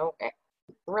don't know.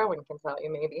 Rowan can tell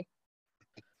you maybe.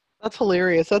 That's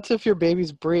hilarious. That's if your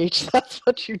baby's breech. That's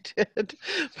what you did.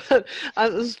 But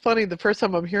this is funny. The first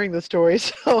time I'm hearing the story.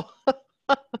 So,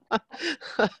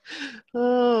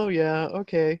 oh yeah,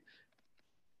 okay.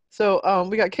 So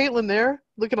we got Caitlin there,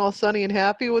 looking all sunny and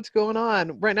happy. What's going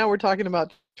on? Right now we're talking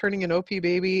about turning an OP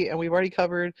baby, and we've already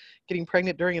covered getting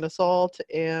pregnant during an assault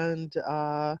and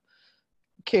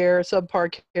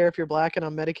subpar care if you're Black and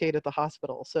on Medicaid at the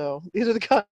hospital. So these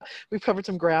are we've covered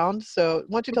some ground. So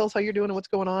why don't you tell us how you're doing and what's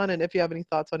going on, and if you have any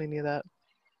thoughts on any of that.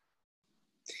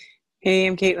 Hey,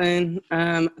 I'm Caitlin.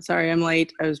 Sorry I'm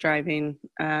late. I was driving.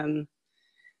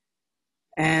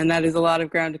 And that is a lot of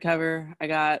ground to cover. I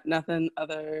got nothing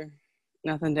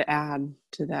to add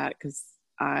to that because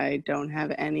I don't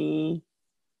have any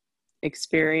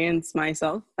experience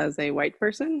myself as a white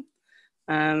person.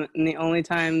 And the only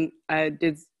time I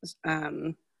did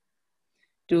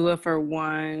doula for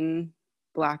one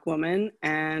Black woman,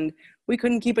 and we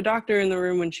couldn't keep a doctor in the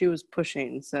room when she was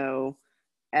pushing. So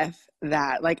F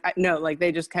that. Like,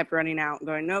 they just kept running out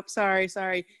going, nope, sorry.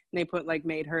 And they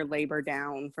made her labor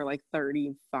down for like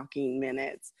 30 fucking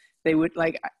minutes. They would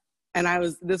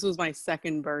this was my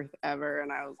second birth ever.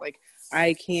 And I was like,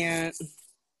 I can't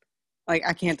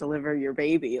deliver your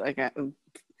baby.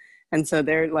 And so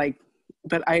they're like,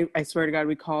 but I swear to God,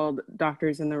 we called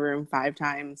doctors in the room 5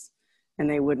 times and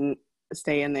they wouldn't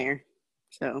stay in there.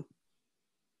 So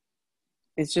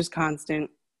it's just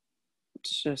constant.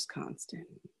 It's just constant.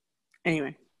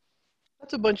 Anyway.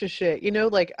 That's a bunch of shit.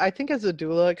 I think as a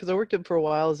doula, because I worked it for a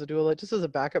while as a doula, just as a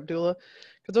backup doula,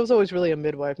 because I was always really a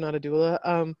midwife, not a doula.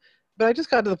 But I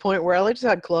just got to the point where I just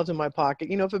had gloves in my pocket.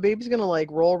 If a baby's going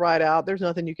to roll right out, there's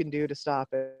nothing you can do to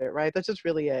stop it, right? That's just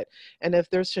really it. And if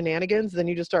there's shenanigans, then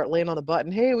you just start laying on the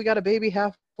button. Hey, we got a baby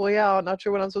halfway out. Not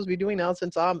sure what I'm supposed to be doing now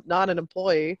since I'm not an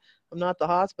employee. I'm not the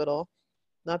hospital,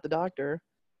 not the doctor.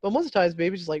 But most of the times,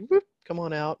 babies just whoop, come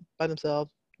on out by themselves.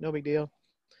 No big deal.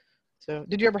 So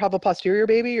did you ever have a posterior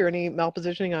baby or any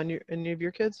malpositioning on any of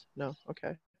your kids? No.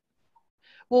 Okay.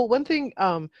 Well, one thing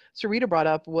Sarita brought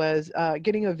up was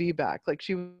getting a VBAC. Like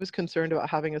she was concerned about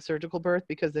having a surgical birth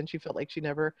because then she felt like she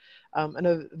never, and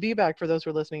a VBAC, for those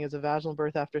who are listening, is a vaginal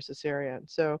birth after cesarean.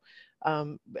 So,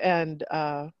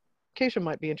 Keisha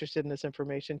might be interested in this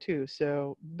information too.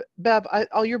 So, Bev,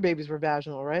 all your babies were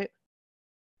vaginal, right?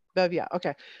 Bev, yeah,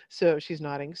 okay. So she's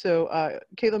nodding. So,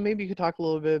 Caitlin, maybe you could talk a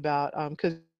little bit about,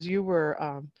 because you were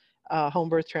home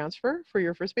birth transfer for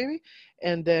your first baby,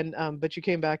 and then, but you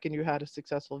came back and you had a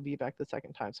successful VBAC the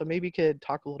second time. So maybe you could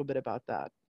talk a little bit about that.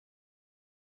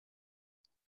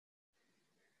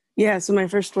 Yeah, so my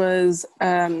first was,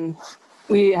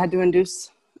 we had to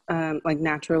induce, like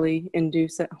naturally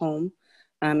induce at home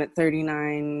at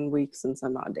 39 weeks and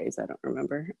some odd days, I don't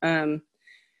remember.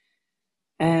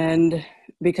 And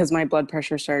because my blood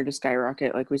pressure started to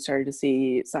skyrocket, like we started to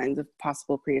see signs of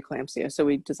possible preeclampsia. So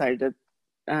we decided to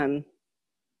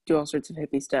do all sorts of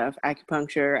hippie stuff,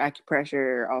 acupuncture,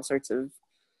 acupressure, all sorts of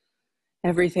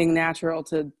everything natural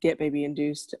to get baby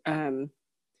induced. And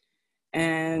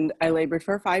I labored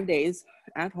for 5 days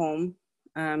at home.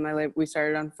 We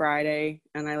started on Friday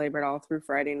and I labored all through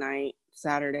Friday night,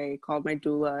 Saturday, called my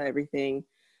doula, everything.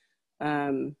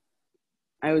 I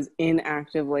was in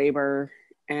active labor,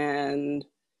 and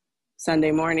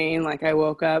Sunday morning, like I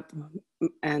woke up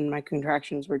and my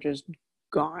contractions were just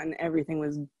gone. Everything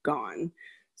was gone.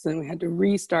 So then we had to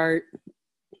restart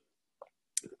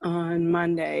on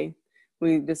Monday.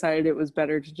 We decided it was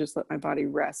better to just let my body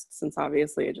rest, since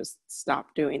obviously it just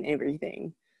stopped doing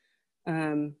everything.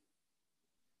 And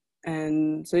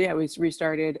so, yeah, we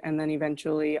restarted. And then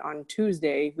eventually on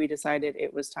Tuesday, we decided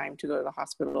it was time to go to the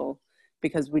hospital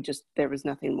because there was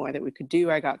nothing more that we could do.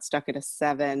 I got stuck at a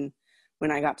 7. When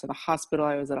I got to the hospital,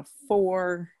 I was at a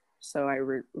 4. So I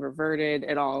reverted.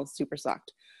 It all super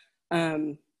sucked.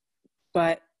 And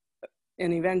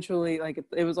eventually, like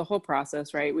it was a whole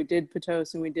process, right? We did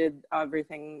Pitocin, we did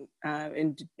everything,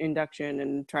 induction,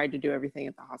 and tried to do everything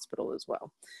at the hospital as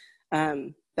well.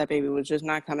 That baby was just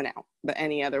not coming out, but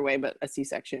any other way but a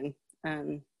C-section.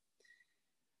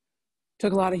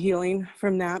 Took a lot of healing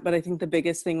from that, but I think the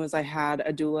biggest thing was I had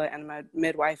a doula and my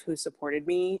midwife who supported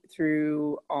me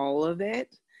through all of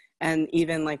it. And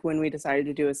even like when we decided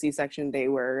to do a C-section, they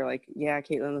were like, yeah,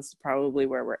 Caitlin, this is probably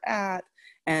where we're at.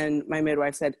 And my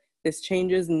midwife said, this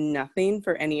changes nothing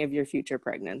for any of your future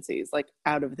pregnancies, like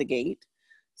out of the gate.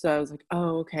 So I was like,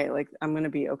 oh, okay, like I'm going to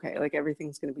be okay. Like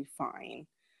everything's going to be fine.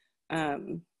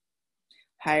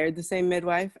 Hired the same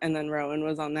midwife, and then Rowan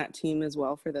was on that team as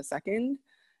well for the second.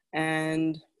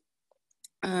 And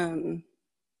I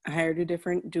hired a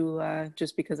different doula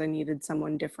just because I needed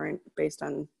someone different based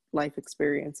on life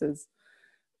experiences.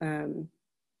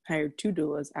 Hired 2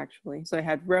 doulas actually. So I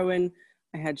had Rowan,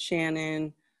 I had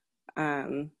Shannon.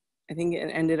 I think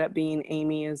it ended up being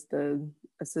Amy as the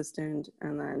assistant,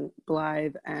 and then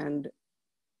Blythe and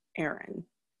Aaron.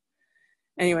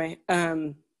 Anyway,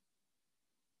 and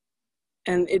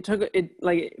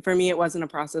for me, it wasn't a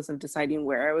process of deciding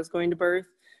where I was going to birth,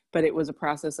 but it was a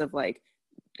process of like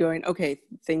going, okay,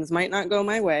 things might not go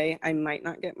my way. I might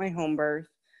not get my home birth.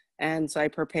 And so I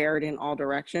prepared in all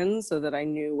directions so that I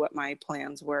knew what my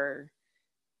plans were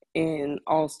in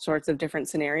all sorts of different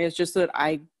scenarios, just so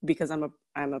that because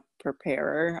I'm a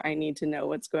preparer, I need to know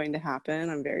what's going to happen.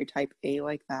 I'm very type A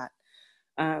like that.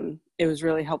 It was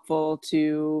really helpful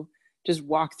to just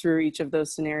walk through each of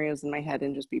those scenarios in my head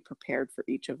and just be prepared for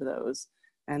each of those.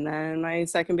 And then my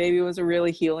second baby was a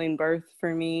really healing birth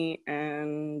for me,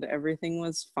 and everything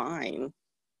was fine.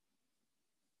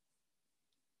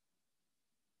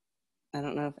 I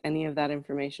don't know if any of that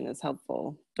information is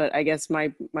helpful, but I guess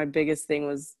my biggest thing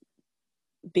was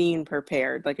being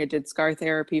prepared. Like I did scar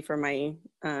therapy for my,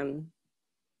 from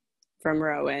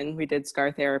Rowan. We did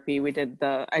scar therapy.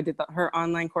 I did her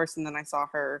online course, and then I saw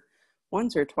her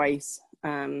once or twice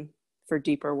for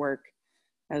deeper work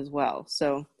as well.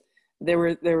 So there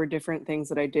were different things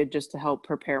that I did just to help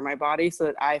prepare my body so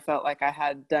that I felt like I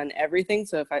had done everything.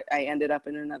 So if I ended up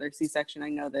in another C-section, I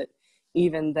know that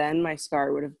even then my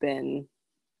scar would have been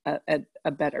at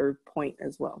a better point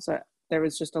as well. So there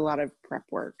was just a lot of prep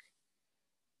work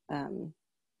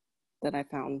that I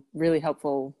found really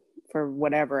helpful for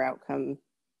whatever outcome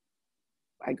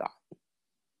I got.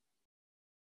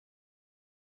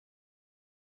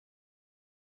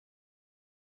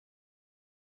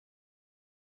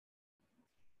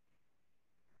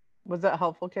 Was that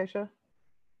helpful, Keisha?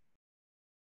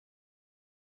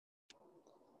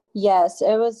 Yes,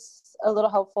 it was a little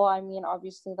helpful. I mean,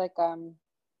 obviously, like I'm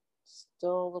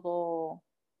still a little,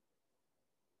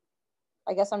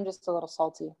 I guess I'm just a little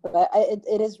salty, but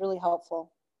it is really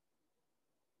helpful.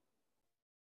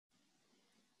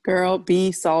 Girl,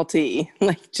 be salty.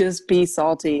 Like, just be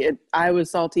salty. I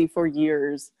was salty for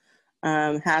years.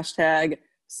 Hashtag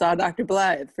saw Dr.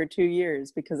 Blythe for 2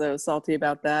 years because I was salty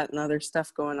about that and other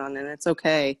stuff going on. And it's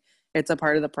okay. It's a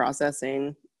part of the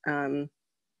processing. And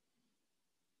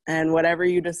whatever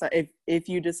you decide, if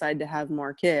you decide to have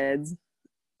more kids,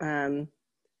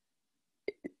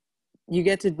 you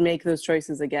get to make those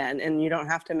choices again, and you don't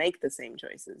have to make the same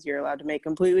choices. You're allowed to make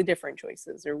completely different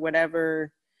choices, or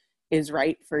whatever is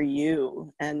right for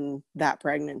you and that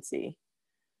pregnancy.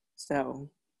 So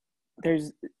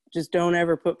just don't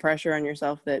ever put pressure on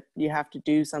yourself that you have to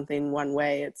do something one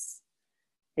way.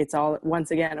 It's all,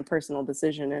 once again, a personal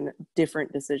decision and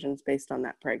different decisions based on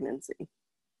that pregnancy.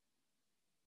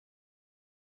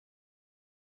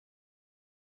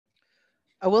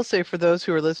 I will say, for those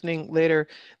who are listening later,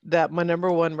 that my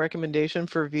number one recommendation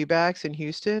for VBACs in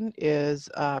Houston is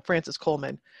Frances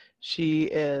Coleman. She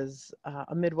is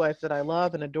a midwife that I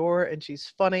love and adore, and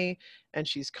she's funny, and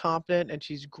she's competent, and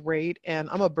she's great.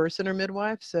 And I'm a birth center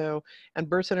midwife, and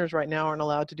birth centers right now aren't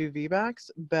allowed to do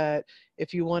VBACs, but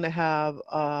if you want to have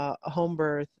a home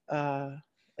birth, an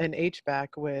HBAC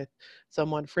with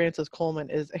someone, Frances Coleman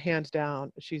is hands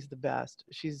down, she's the best.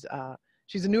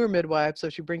 She's a newer midwife, so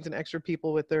she brings in extra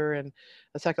people with her and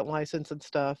a second license and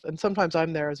stuff. And sometimes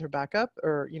I'm there as her backup,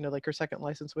 or, like her second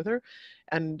license with her.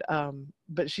 And,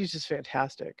 but she's just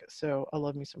fantastic. So I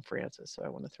love me some Frances. So I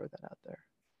want to throw that out there.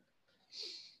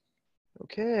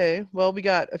 Okay. Well, we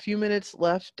got a few minutes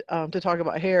left to talk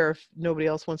about hair. If nobody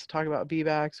else wants to talk about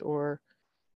VBACs or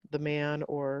the man,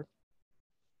 or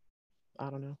I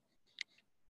don't know.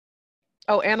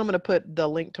 Oh, and I'm going to put the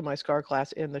link to my SCAR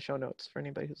class in the show notes for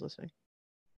anybody who's listening.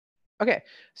 Okay,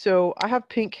 so I have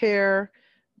pink hair.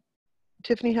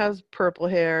 Tiffany has purple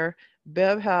hair.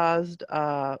 Bev has,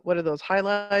 what are those,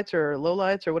 highlights or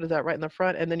lowlights, or what is that, right in the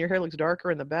front? And then your hair looks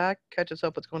darker in the back. Catch us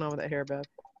up. What's going on with that hair, Bev?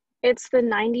 It's the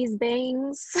 90s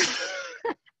bangs.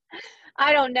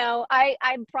 I don't know. I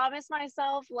promised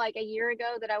myself like a year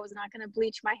ago that I was not going to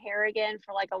bleach my hair again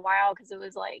for like a while because it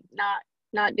was like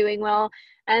not doing well.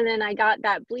 And then I got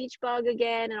that bleach bug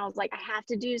again, and I was like, I have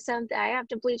to do something. I have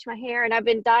to bleach my hair. And I've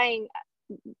been dyeing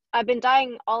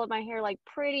all of my hair like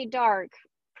pretty dark.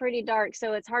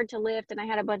 So it's hard to lift. And I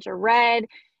had a bunch of red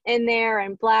in there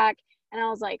and black. And I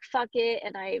was like, fuck it.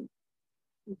 And I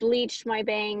bleached my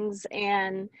bangs,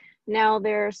 and now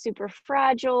they're super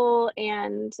fragile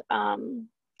and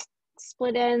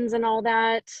split ends and all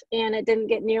that. And it didn't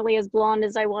get nearly as blonde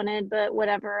as I wanted, but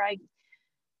whatever.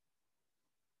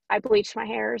 I bleached my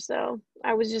hair, so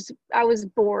I was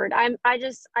bored. I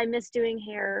miss doing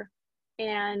hair,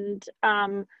 and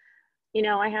I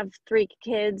have 3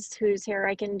 kids whose hair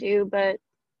I can do, but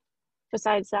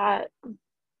besides that,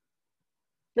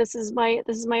 this is my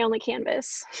only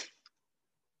canvas.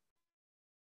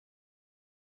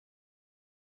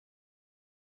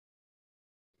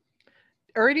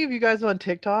 Are any of you guys on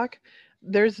TikTok?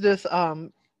 There's this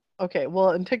okay,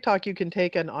 well, in TikTok you can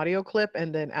take an audio clip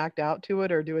and then act out to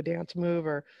it or do a dance move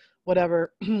or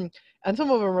whatever. And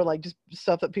some of them are like just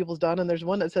stuff that people's done. And there's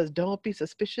one that says, don't be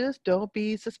suspicious, don't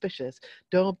be suspicious,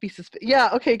 don't be suspicious. Yeah,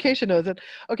 okay, Keisha knows it.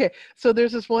 Okay, so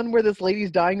there's this one where this lady's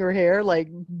dyeing her hair, like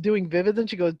doing vivids, and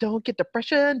she goes, don't get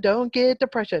depression, don't get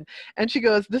depression. And she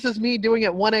goes, this is me doing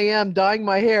at 1 a.m. dyeing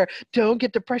my hair, don't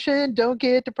get depression, don't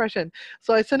get depression.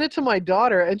 So I sent it to my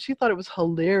daughter, and she thought it was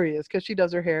hilarious because she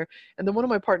does her hair. And then one of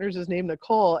my partners is named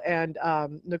Nicole, and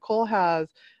Nicole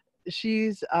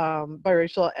she's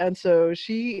biracial, and so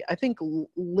she, I think,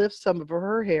 lifts some of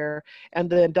her hair and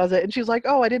then does it, and she's like,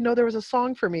 oh, I didn't know there was a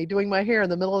song for me doing my hair in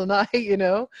the middle of the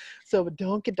night, so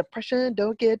don't get depression,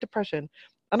 don't get depression.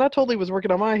 And I totally was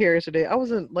working on my hair yesterday. I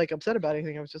wasn't like upset about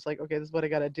anything. I was just like, okay, this is what I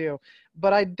got to do.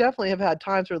 But I definitely have had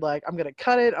times where like, I'm going to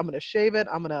cut it, I'm going to shave it,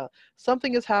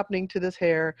 something is happening to this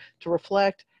hair to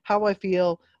reflect how I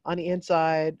feel on the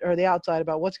inside or the outside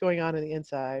about what's going on in the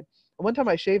inside. One time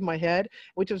I shaved my head,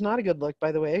 which was not a good look,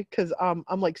 by the way, because I'm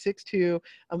like 6'2",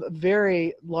 I'm a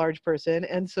very large person.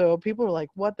 And so people were like,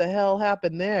 what the hell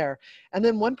happened there? And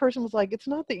then one person was like, it's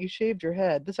not that you shaved your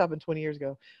head. This happened 20 years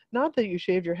ago. Not that you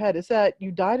shaved your head. It's that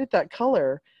you dyed it that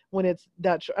color when it's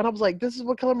that. And I was like, this is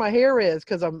what color my hair is,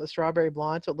 because I'm a strawberry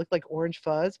blonde. So it looked like orange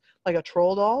fuzz, like a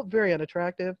troll doll, very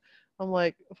unattractive. I'm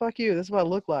like, fuck you. This is what I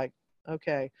look like.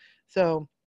 Okay. So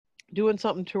doing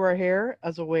something to our hair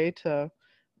as a way to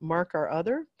mark our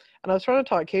other. And I was trying to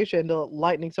talk Keisha into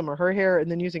lightening some of her hair and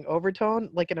then using overtone,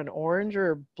 like in an orange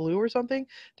or blue or something,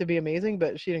 to be amazing,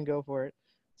 but she didn't go for it.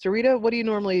 Sarita, what do you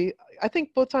normally, I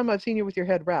think both times I've seen you with your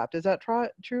head wrapped. Is that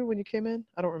true when you came in?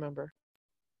 I don't remember.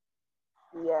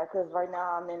 Yeah, because right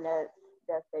now I'm in that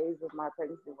phase of my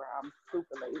pregnancy where I'm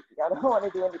super lazy. I don't want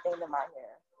to do anything to my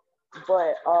hair.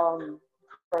 But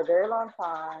for a very long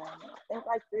time, I think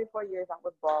like 3 or 4 years, I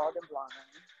was bald and blonde,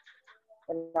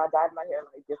 and I dyed my hair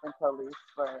like different colors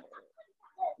for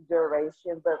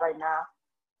duration. But right now,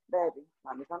 baby,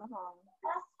 mommy's on the phone.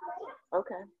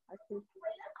 Okay, I see.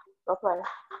 Okay.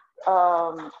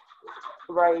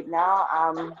 Right now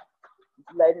I'm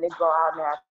letting it go out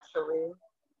naturally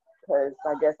because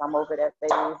I guess I'm over that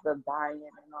phase of dying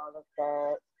and all of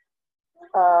that.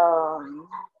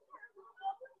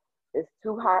 It's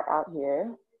too hot out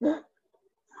here.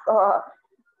 So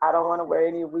I don't want to wear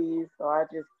any weaves, so I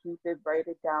just keep it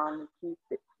braided down and keep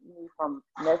me from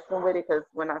messing with it, because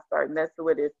when I start messing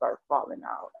with it, it starts falling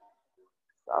out.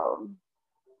 So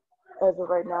as of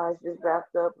right now, it's just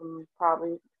wrapped up. I'm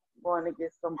probably going to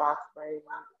get some box braids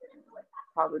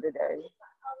probably today,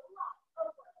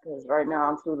 because right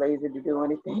now I'm too lazy to do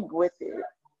anything with it.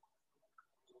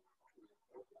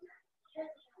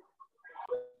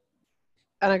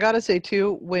 And I gotta say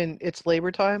too, when it's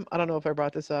labor time, I don't know if I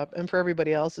brought this up, and for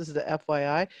everybody else, this is the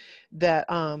FYI, that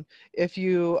if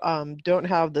you don't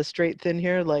have the straight thin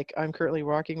hair like I'm currently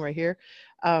rocking right here,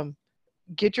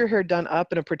 get your hair done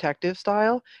up in a protective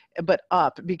style, but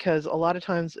up, because a lot of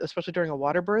times, especially during a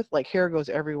water birth, like hair goes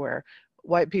everywhere.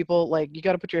 White people, like, you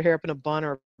got to put your hair up in a bun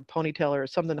or a ponytail or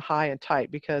something high and tight,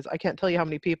 because I can't tell you how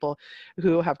many people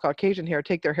who have Caucasian hair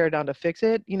take their hair down to fix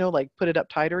it, you know, like put it up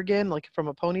tighter again, like from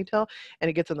a ponytail, and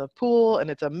it gets in the pool and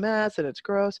it's a mess and it's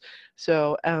gross.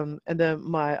 So, and then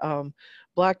my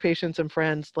Black patients and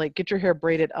friends, like, get your hair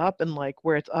braided up and like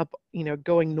where it's up, you know,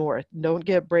 going north. Don't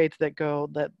get braids that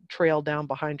trail down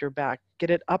behind your back. Get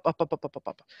it up, up, up, up, up, up,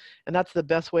 up. And that's the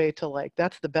best way to, like,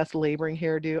 that's the best laboring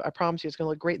hairdo. I promise you it's going to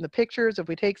look great in the pictures if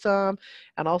we take some.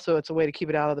 And also it's a way to keep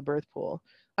it out of the birth pool.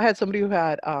 I had somebody who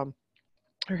had,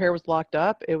 her hair was locked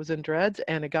up, it was in dreads,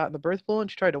 and it got in the birth pool, and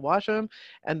she tried to wash them,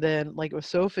 and then, like, it was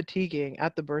so fatiguing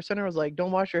at the birth center. I was like,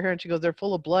 don't wash your hair, and she goes, they're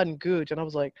full of blood and gooch. And I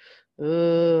was like,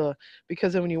 ugh,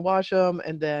 because then when you wash them,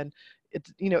 and then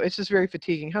it's, you know, it's just very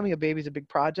fatiguing. Having a baby is a big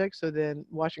project, so then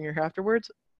washing your hair afterwards,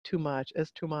 too much.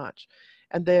 It's too much.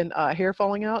 And then hair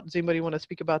falling out, does anybody want to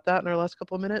speak about that in our last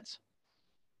couple of minutes?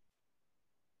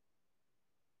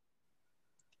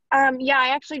 Yeah, I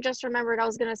actually just remembered I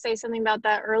was going to say something about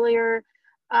that earlier.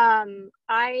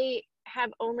 I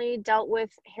have only dealt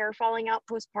with hair falling out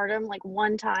postpartum like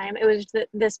one time. It was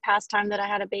this past time that I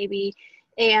had a baby,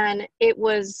 and it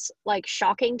was like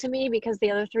shocking to me because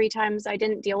the other 3 times I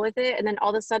didn't deal with it. And then all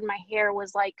of a sudden my hair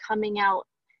was like coming out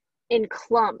in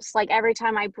clumps. Like every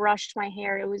time I brushed my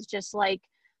hair, it was just like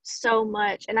so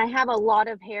much. And I have a lot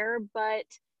of hair, but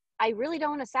I really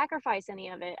don't want to sacrifice any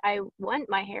of it. I want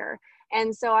my hair.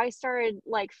 And so I started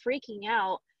like freaking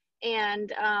out.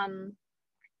 And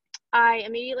I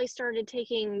immediately started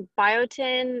taking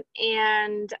biotin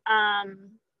and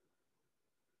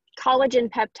collagen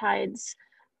peptides.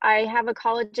 I have a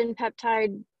collagen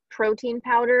peptide protein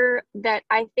powder that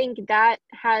I think that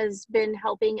has been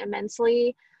helping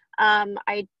immensely.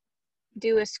 I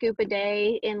do a scoop a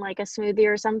day in like a smoothie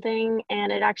or something, and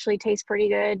it actually tastes pretty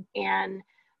good. And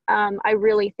I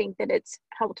really think that it's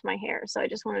helped my hair. So I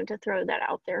just wanted to throw that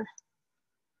out there.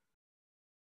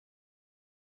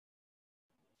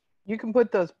 You can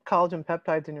put those collagen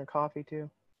peptides in your coffee too.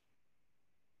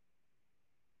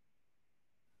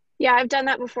 Yeah, I've done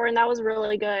that before, and that was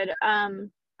really good.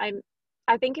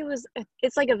 I think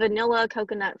it's like a vanilla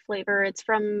coconut flavor. It's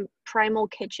from Primal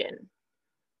Kitchen,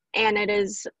 and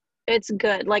it's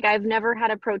good. Like, I've never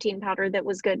had a protein powder that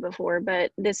was good before,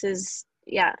 but this is,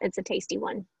 yeah, it's a tasty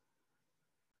one.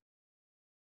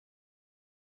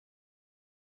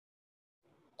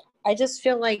 I just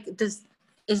feel like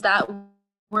is that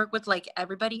work with like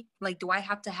everybody? Like, do I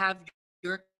have to have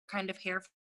your kind of hair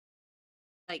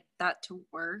like that to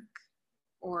work,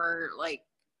 or like?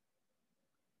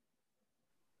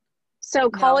 So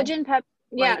collagen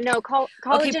Okay.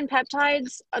 collagen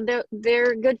peptides,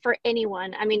 they're good for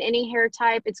anyone. I mean, any hair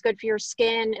type. It's good for your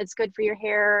skin. It's good for your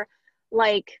hair.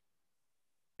 Like,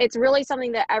 it's really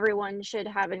something that everyone should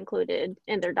have included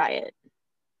in their diet.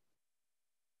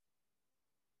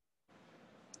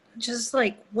 Just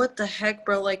like, what the heck,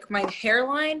 bro? Like, my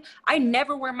hairline, I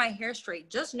never wear my hair straight.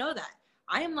 Just know that.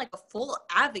 I am like a full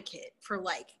advocate for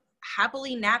like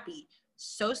happily nappy.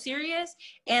 So serious.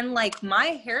 And like, my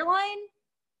hairline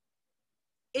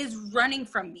is running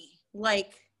from me.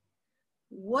 Like,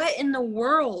 what in the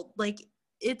world? Like,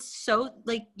 it's so,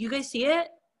 like, you guys see it?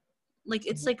 Like,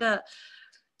 it's like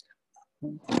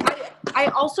I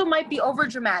also might be over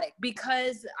dramatic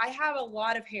because I have a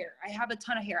lot of hair. I have a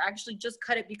ton of hair. I actually just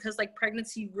cut it because like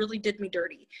pregnancy really did me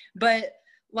dirty. But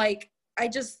like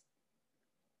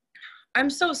I'm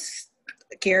so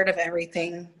scared of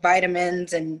everything,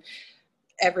 vitamins and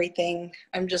everything.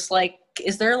 I'm just like,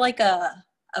 is there like a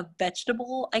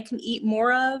vegetable I can eat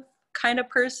more of kind of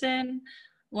person?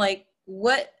 Like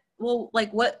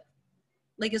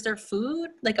is there food,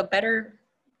 like a better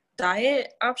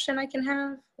diet option I can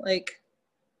have? Like,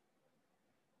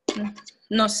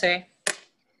 no sé.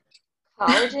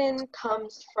 Collagen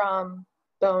comes from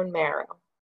bone marrow.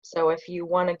 So if you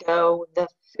want to go the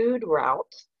food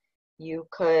route, you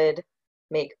could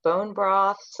make bone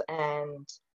broths and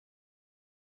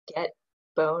get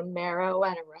bone marrow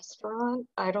at a restaurant.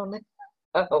 I don't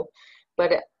know.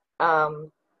 But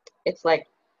it's like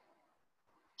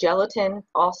gelatin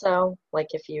also, like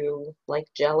if you like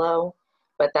Jell-O,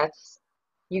 but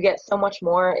you get so much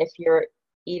more if you're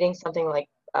eating something like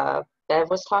Bev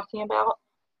was talking about.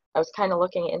 I was kind of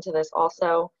looking into this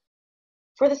also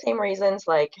for the same reasons,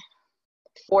 like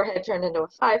 4-head turned into a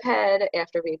 5-head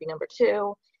after baby number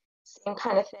 2, same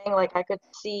kind of thing. Like I could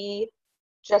see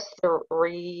just the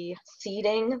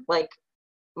reseeding, like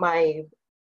the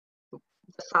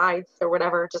sides or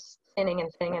whatever, just thinning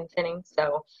and thinning and thinning.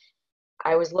 So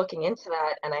I was looking into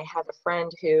that, and I have a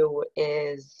friend who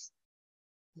is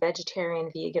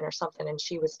vegetarian, vegan or something, and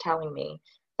she was telling me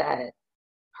that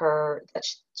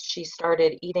she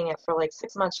started eating it for like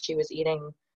 6 months. She was eating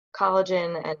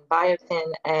collagen and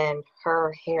biotin, and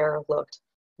her hair looked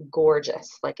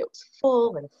gorgeous. Like it was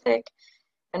full and thick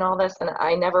and all this. And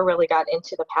I never really got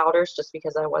into the powders just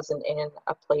because I wasn't in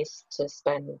a place to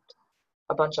spend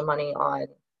a bunch of money on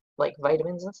like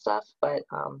vitamins and stuff. But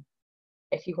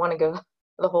if you want to go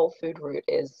the whole food route,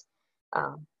 is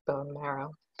bone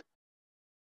marrow.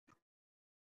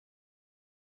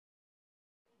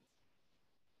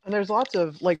 And there's lots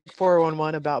of like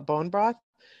 411 about bone broth.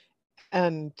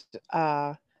 And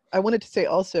I wanted to say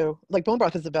also, like bone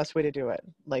broth is the best way to do it.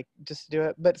 Like just do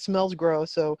it, but it smells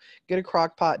gross. So get a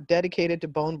crock pot dedicated to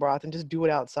bone broth and just do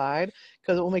it outside,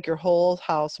 because it will make your whole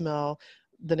house smell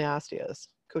the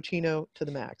nastiest. Cochino to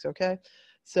the max, okay?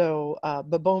 So,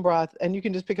 but bone broth, and you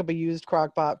can just pick up a used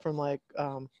crock pot from like,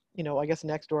 I guess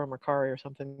next door Mercari or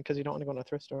something, because you don't want to go in a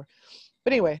thrift store.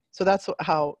 But anyway, so that's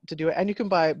how to do it. And you can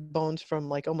buy bones from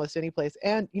like almost any place.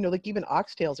 And, like even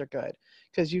oxtails are good,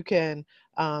 because you can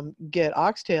get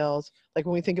oxtails, like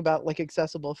when we think about like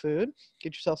accessible food,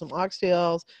 get yourself some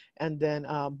oxtails and then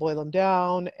boil them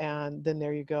down. And then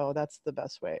there you go. That's the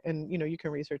best way. And, you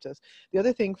can research this. The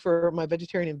other thing for my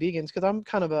vegetarian and vegans, because I'm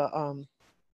kind of a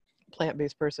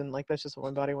plant-based person, like that's just what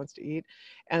my body wants to eat.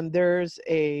 And there's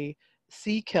a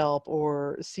sea kelp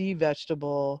or sea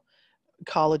vegetable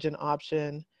collagen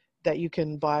option that you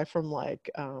can buy from like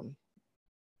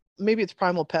maybe it's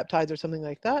Primal Peptides or something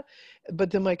like that.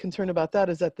 But then my concern about that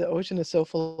is that the ocean is so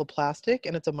full of plastic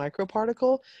and it's a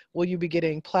microparticle. Will you be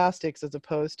getting plastics as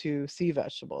opposed to sea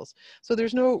vegetables? So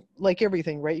there's no, like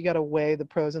everything, right? You got to weigh the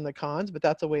pros and the cons, but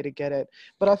that's a way to get it.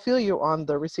 But I feel you on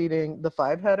the receding, the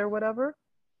 5-head or whatever.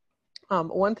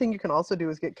 One thing you can also do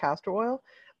is get castor oil,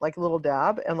 like a little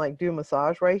dab, and like do a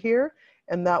massage right here,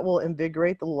 and that will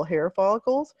invigorate the little hair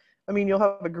follicles. I mean, you'll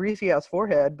have a greasy ass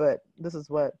forehead, but this is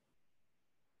what,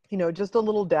 just a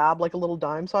little dab, like a little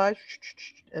dime size,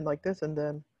 and like this, and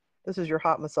then this is your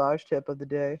hot massage tip of the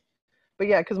day. But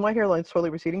yeah, because my hairline's totally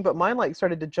receding, but mine like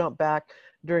started to jump back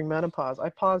during menopause. I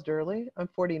paused early. I'm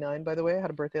 49, by the way. I had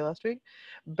a birthday last week,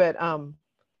 but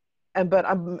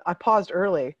I paused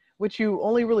early, which you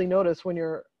only really notice when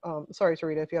you're, sorry,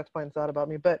 Sarita, if you have to find this out about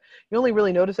me, but you only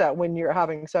really notice that when you're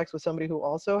having sex with somebody who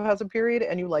also has a period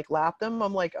and you like lap them.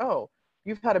 I'm like, oh,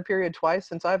 you've had a period twice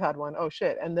since I've had one. Oh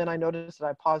shit. And then I noticed that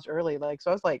I paused early. Like,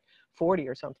 so I was like 40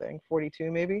 or something,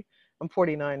 42 maybe. I'm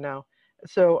 49 now.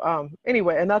 So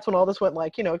anyway, and that's when all this went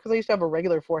like, because I used to have a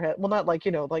regular forehead. Well, not like,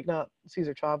 like not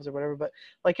Caesar Chavez or whatever, but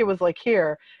like it was like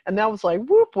here. And that was like,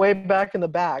 whoop, way back in the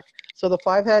back. So the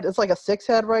 5-head, it's like a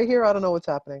 6-head right here. I don't know what's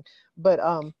happening. But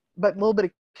a little bit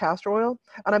of castor oil.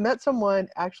 And I met someone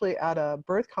actually at a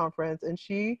birth conference, and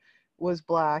she was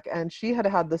Black, and she had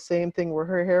the same thing where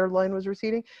her hairline was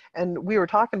receding. And we were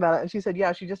talking about it, and she said,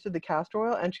 yeah, she just did the castor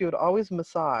oil, and she would always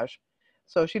massage.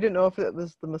 So she didn't know if it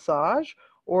was the massage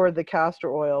or the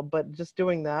castor oil, but just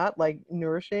doing that, like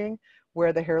nourishing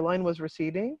where the hairline was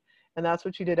receding. And that's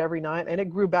what she did every night. And it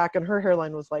grew back, and her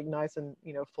hairline was like nice and,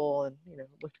 full and,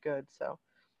 looked good. So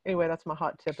anyway, that's my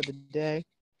hot tip of the day.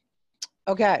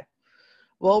 Okay.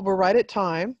 Well, we're right at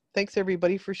time. thanks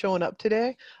everybody for showing up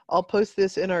today. I'll post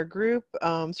this in our group.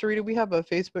 Sarita, we have a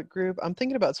Facebook group. I'm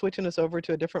thinking about switching us over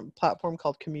to a different platform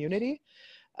called Community.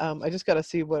 I just got to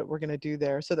see what we're going to do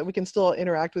there so that we can still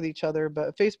interact with each other.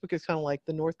 But Facebook is kind of like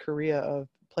the North Korea of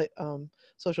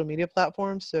social media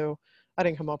platforms. So I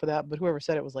didn't come up with that, but whoever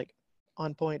said it was like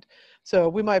on point. So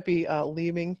we might be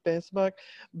leaving Facebook,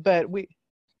 but we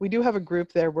do have a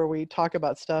group there where we talk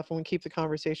about stuff and we keep the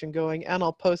conversation going. And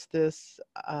I'll post this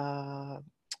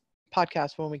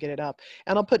podcast when we get it up.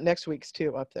 And I'll put next week's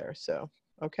too up there. So,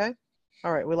 okay.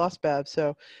 All right, we lost Bev.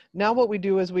 So now what we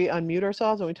do is we unmute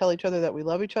ourselves and we tell each other that we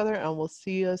love each other, and we'll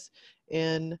see us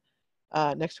in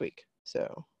next week.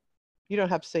 So you don't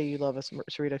have to say you love us,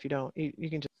 Sarita, if you don't. You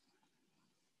can just.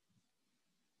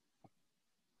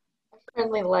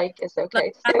 Friendly like is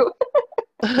okay too.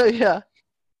 Yeah.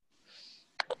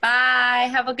 Bye.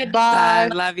 Have a good Bye.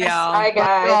 Bye. Love y'all. Bye,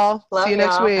 guys. Love See you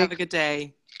next y'all. week. Have a good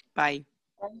day. Bye.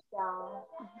 Thanks, y'all.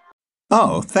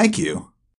 Oh, thank you.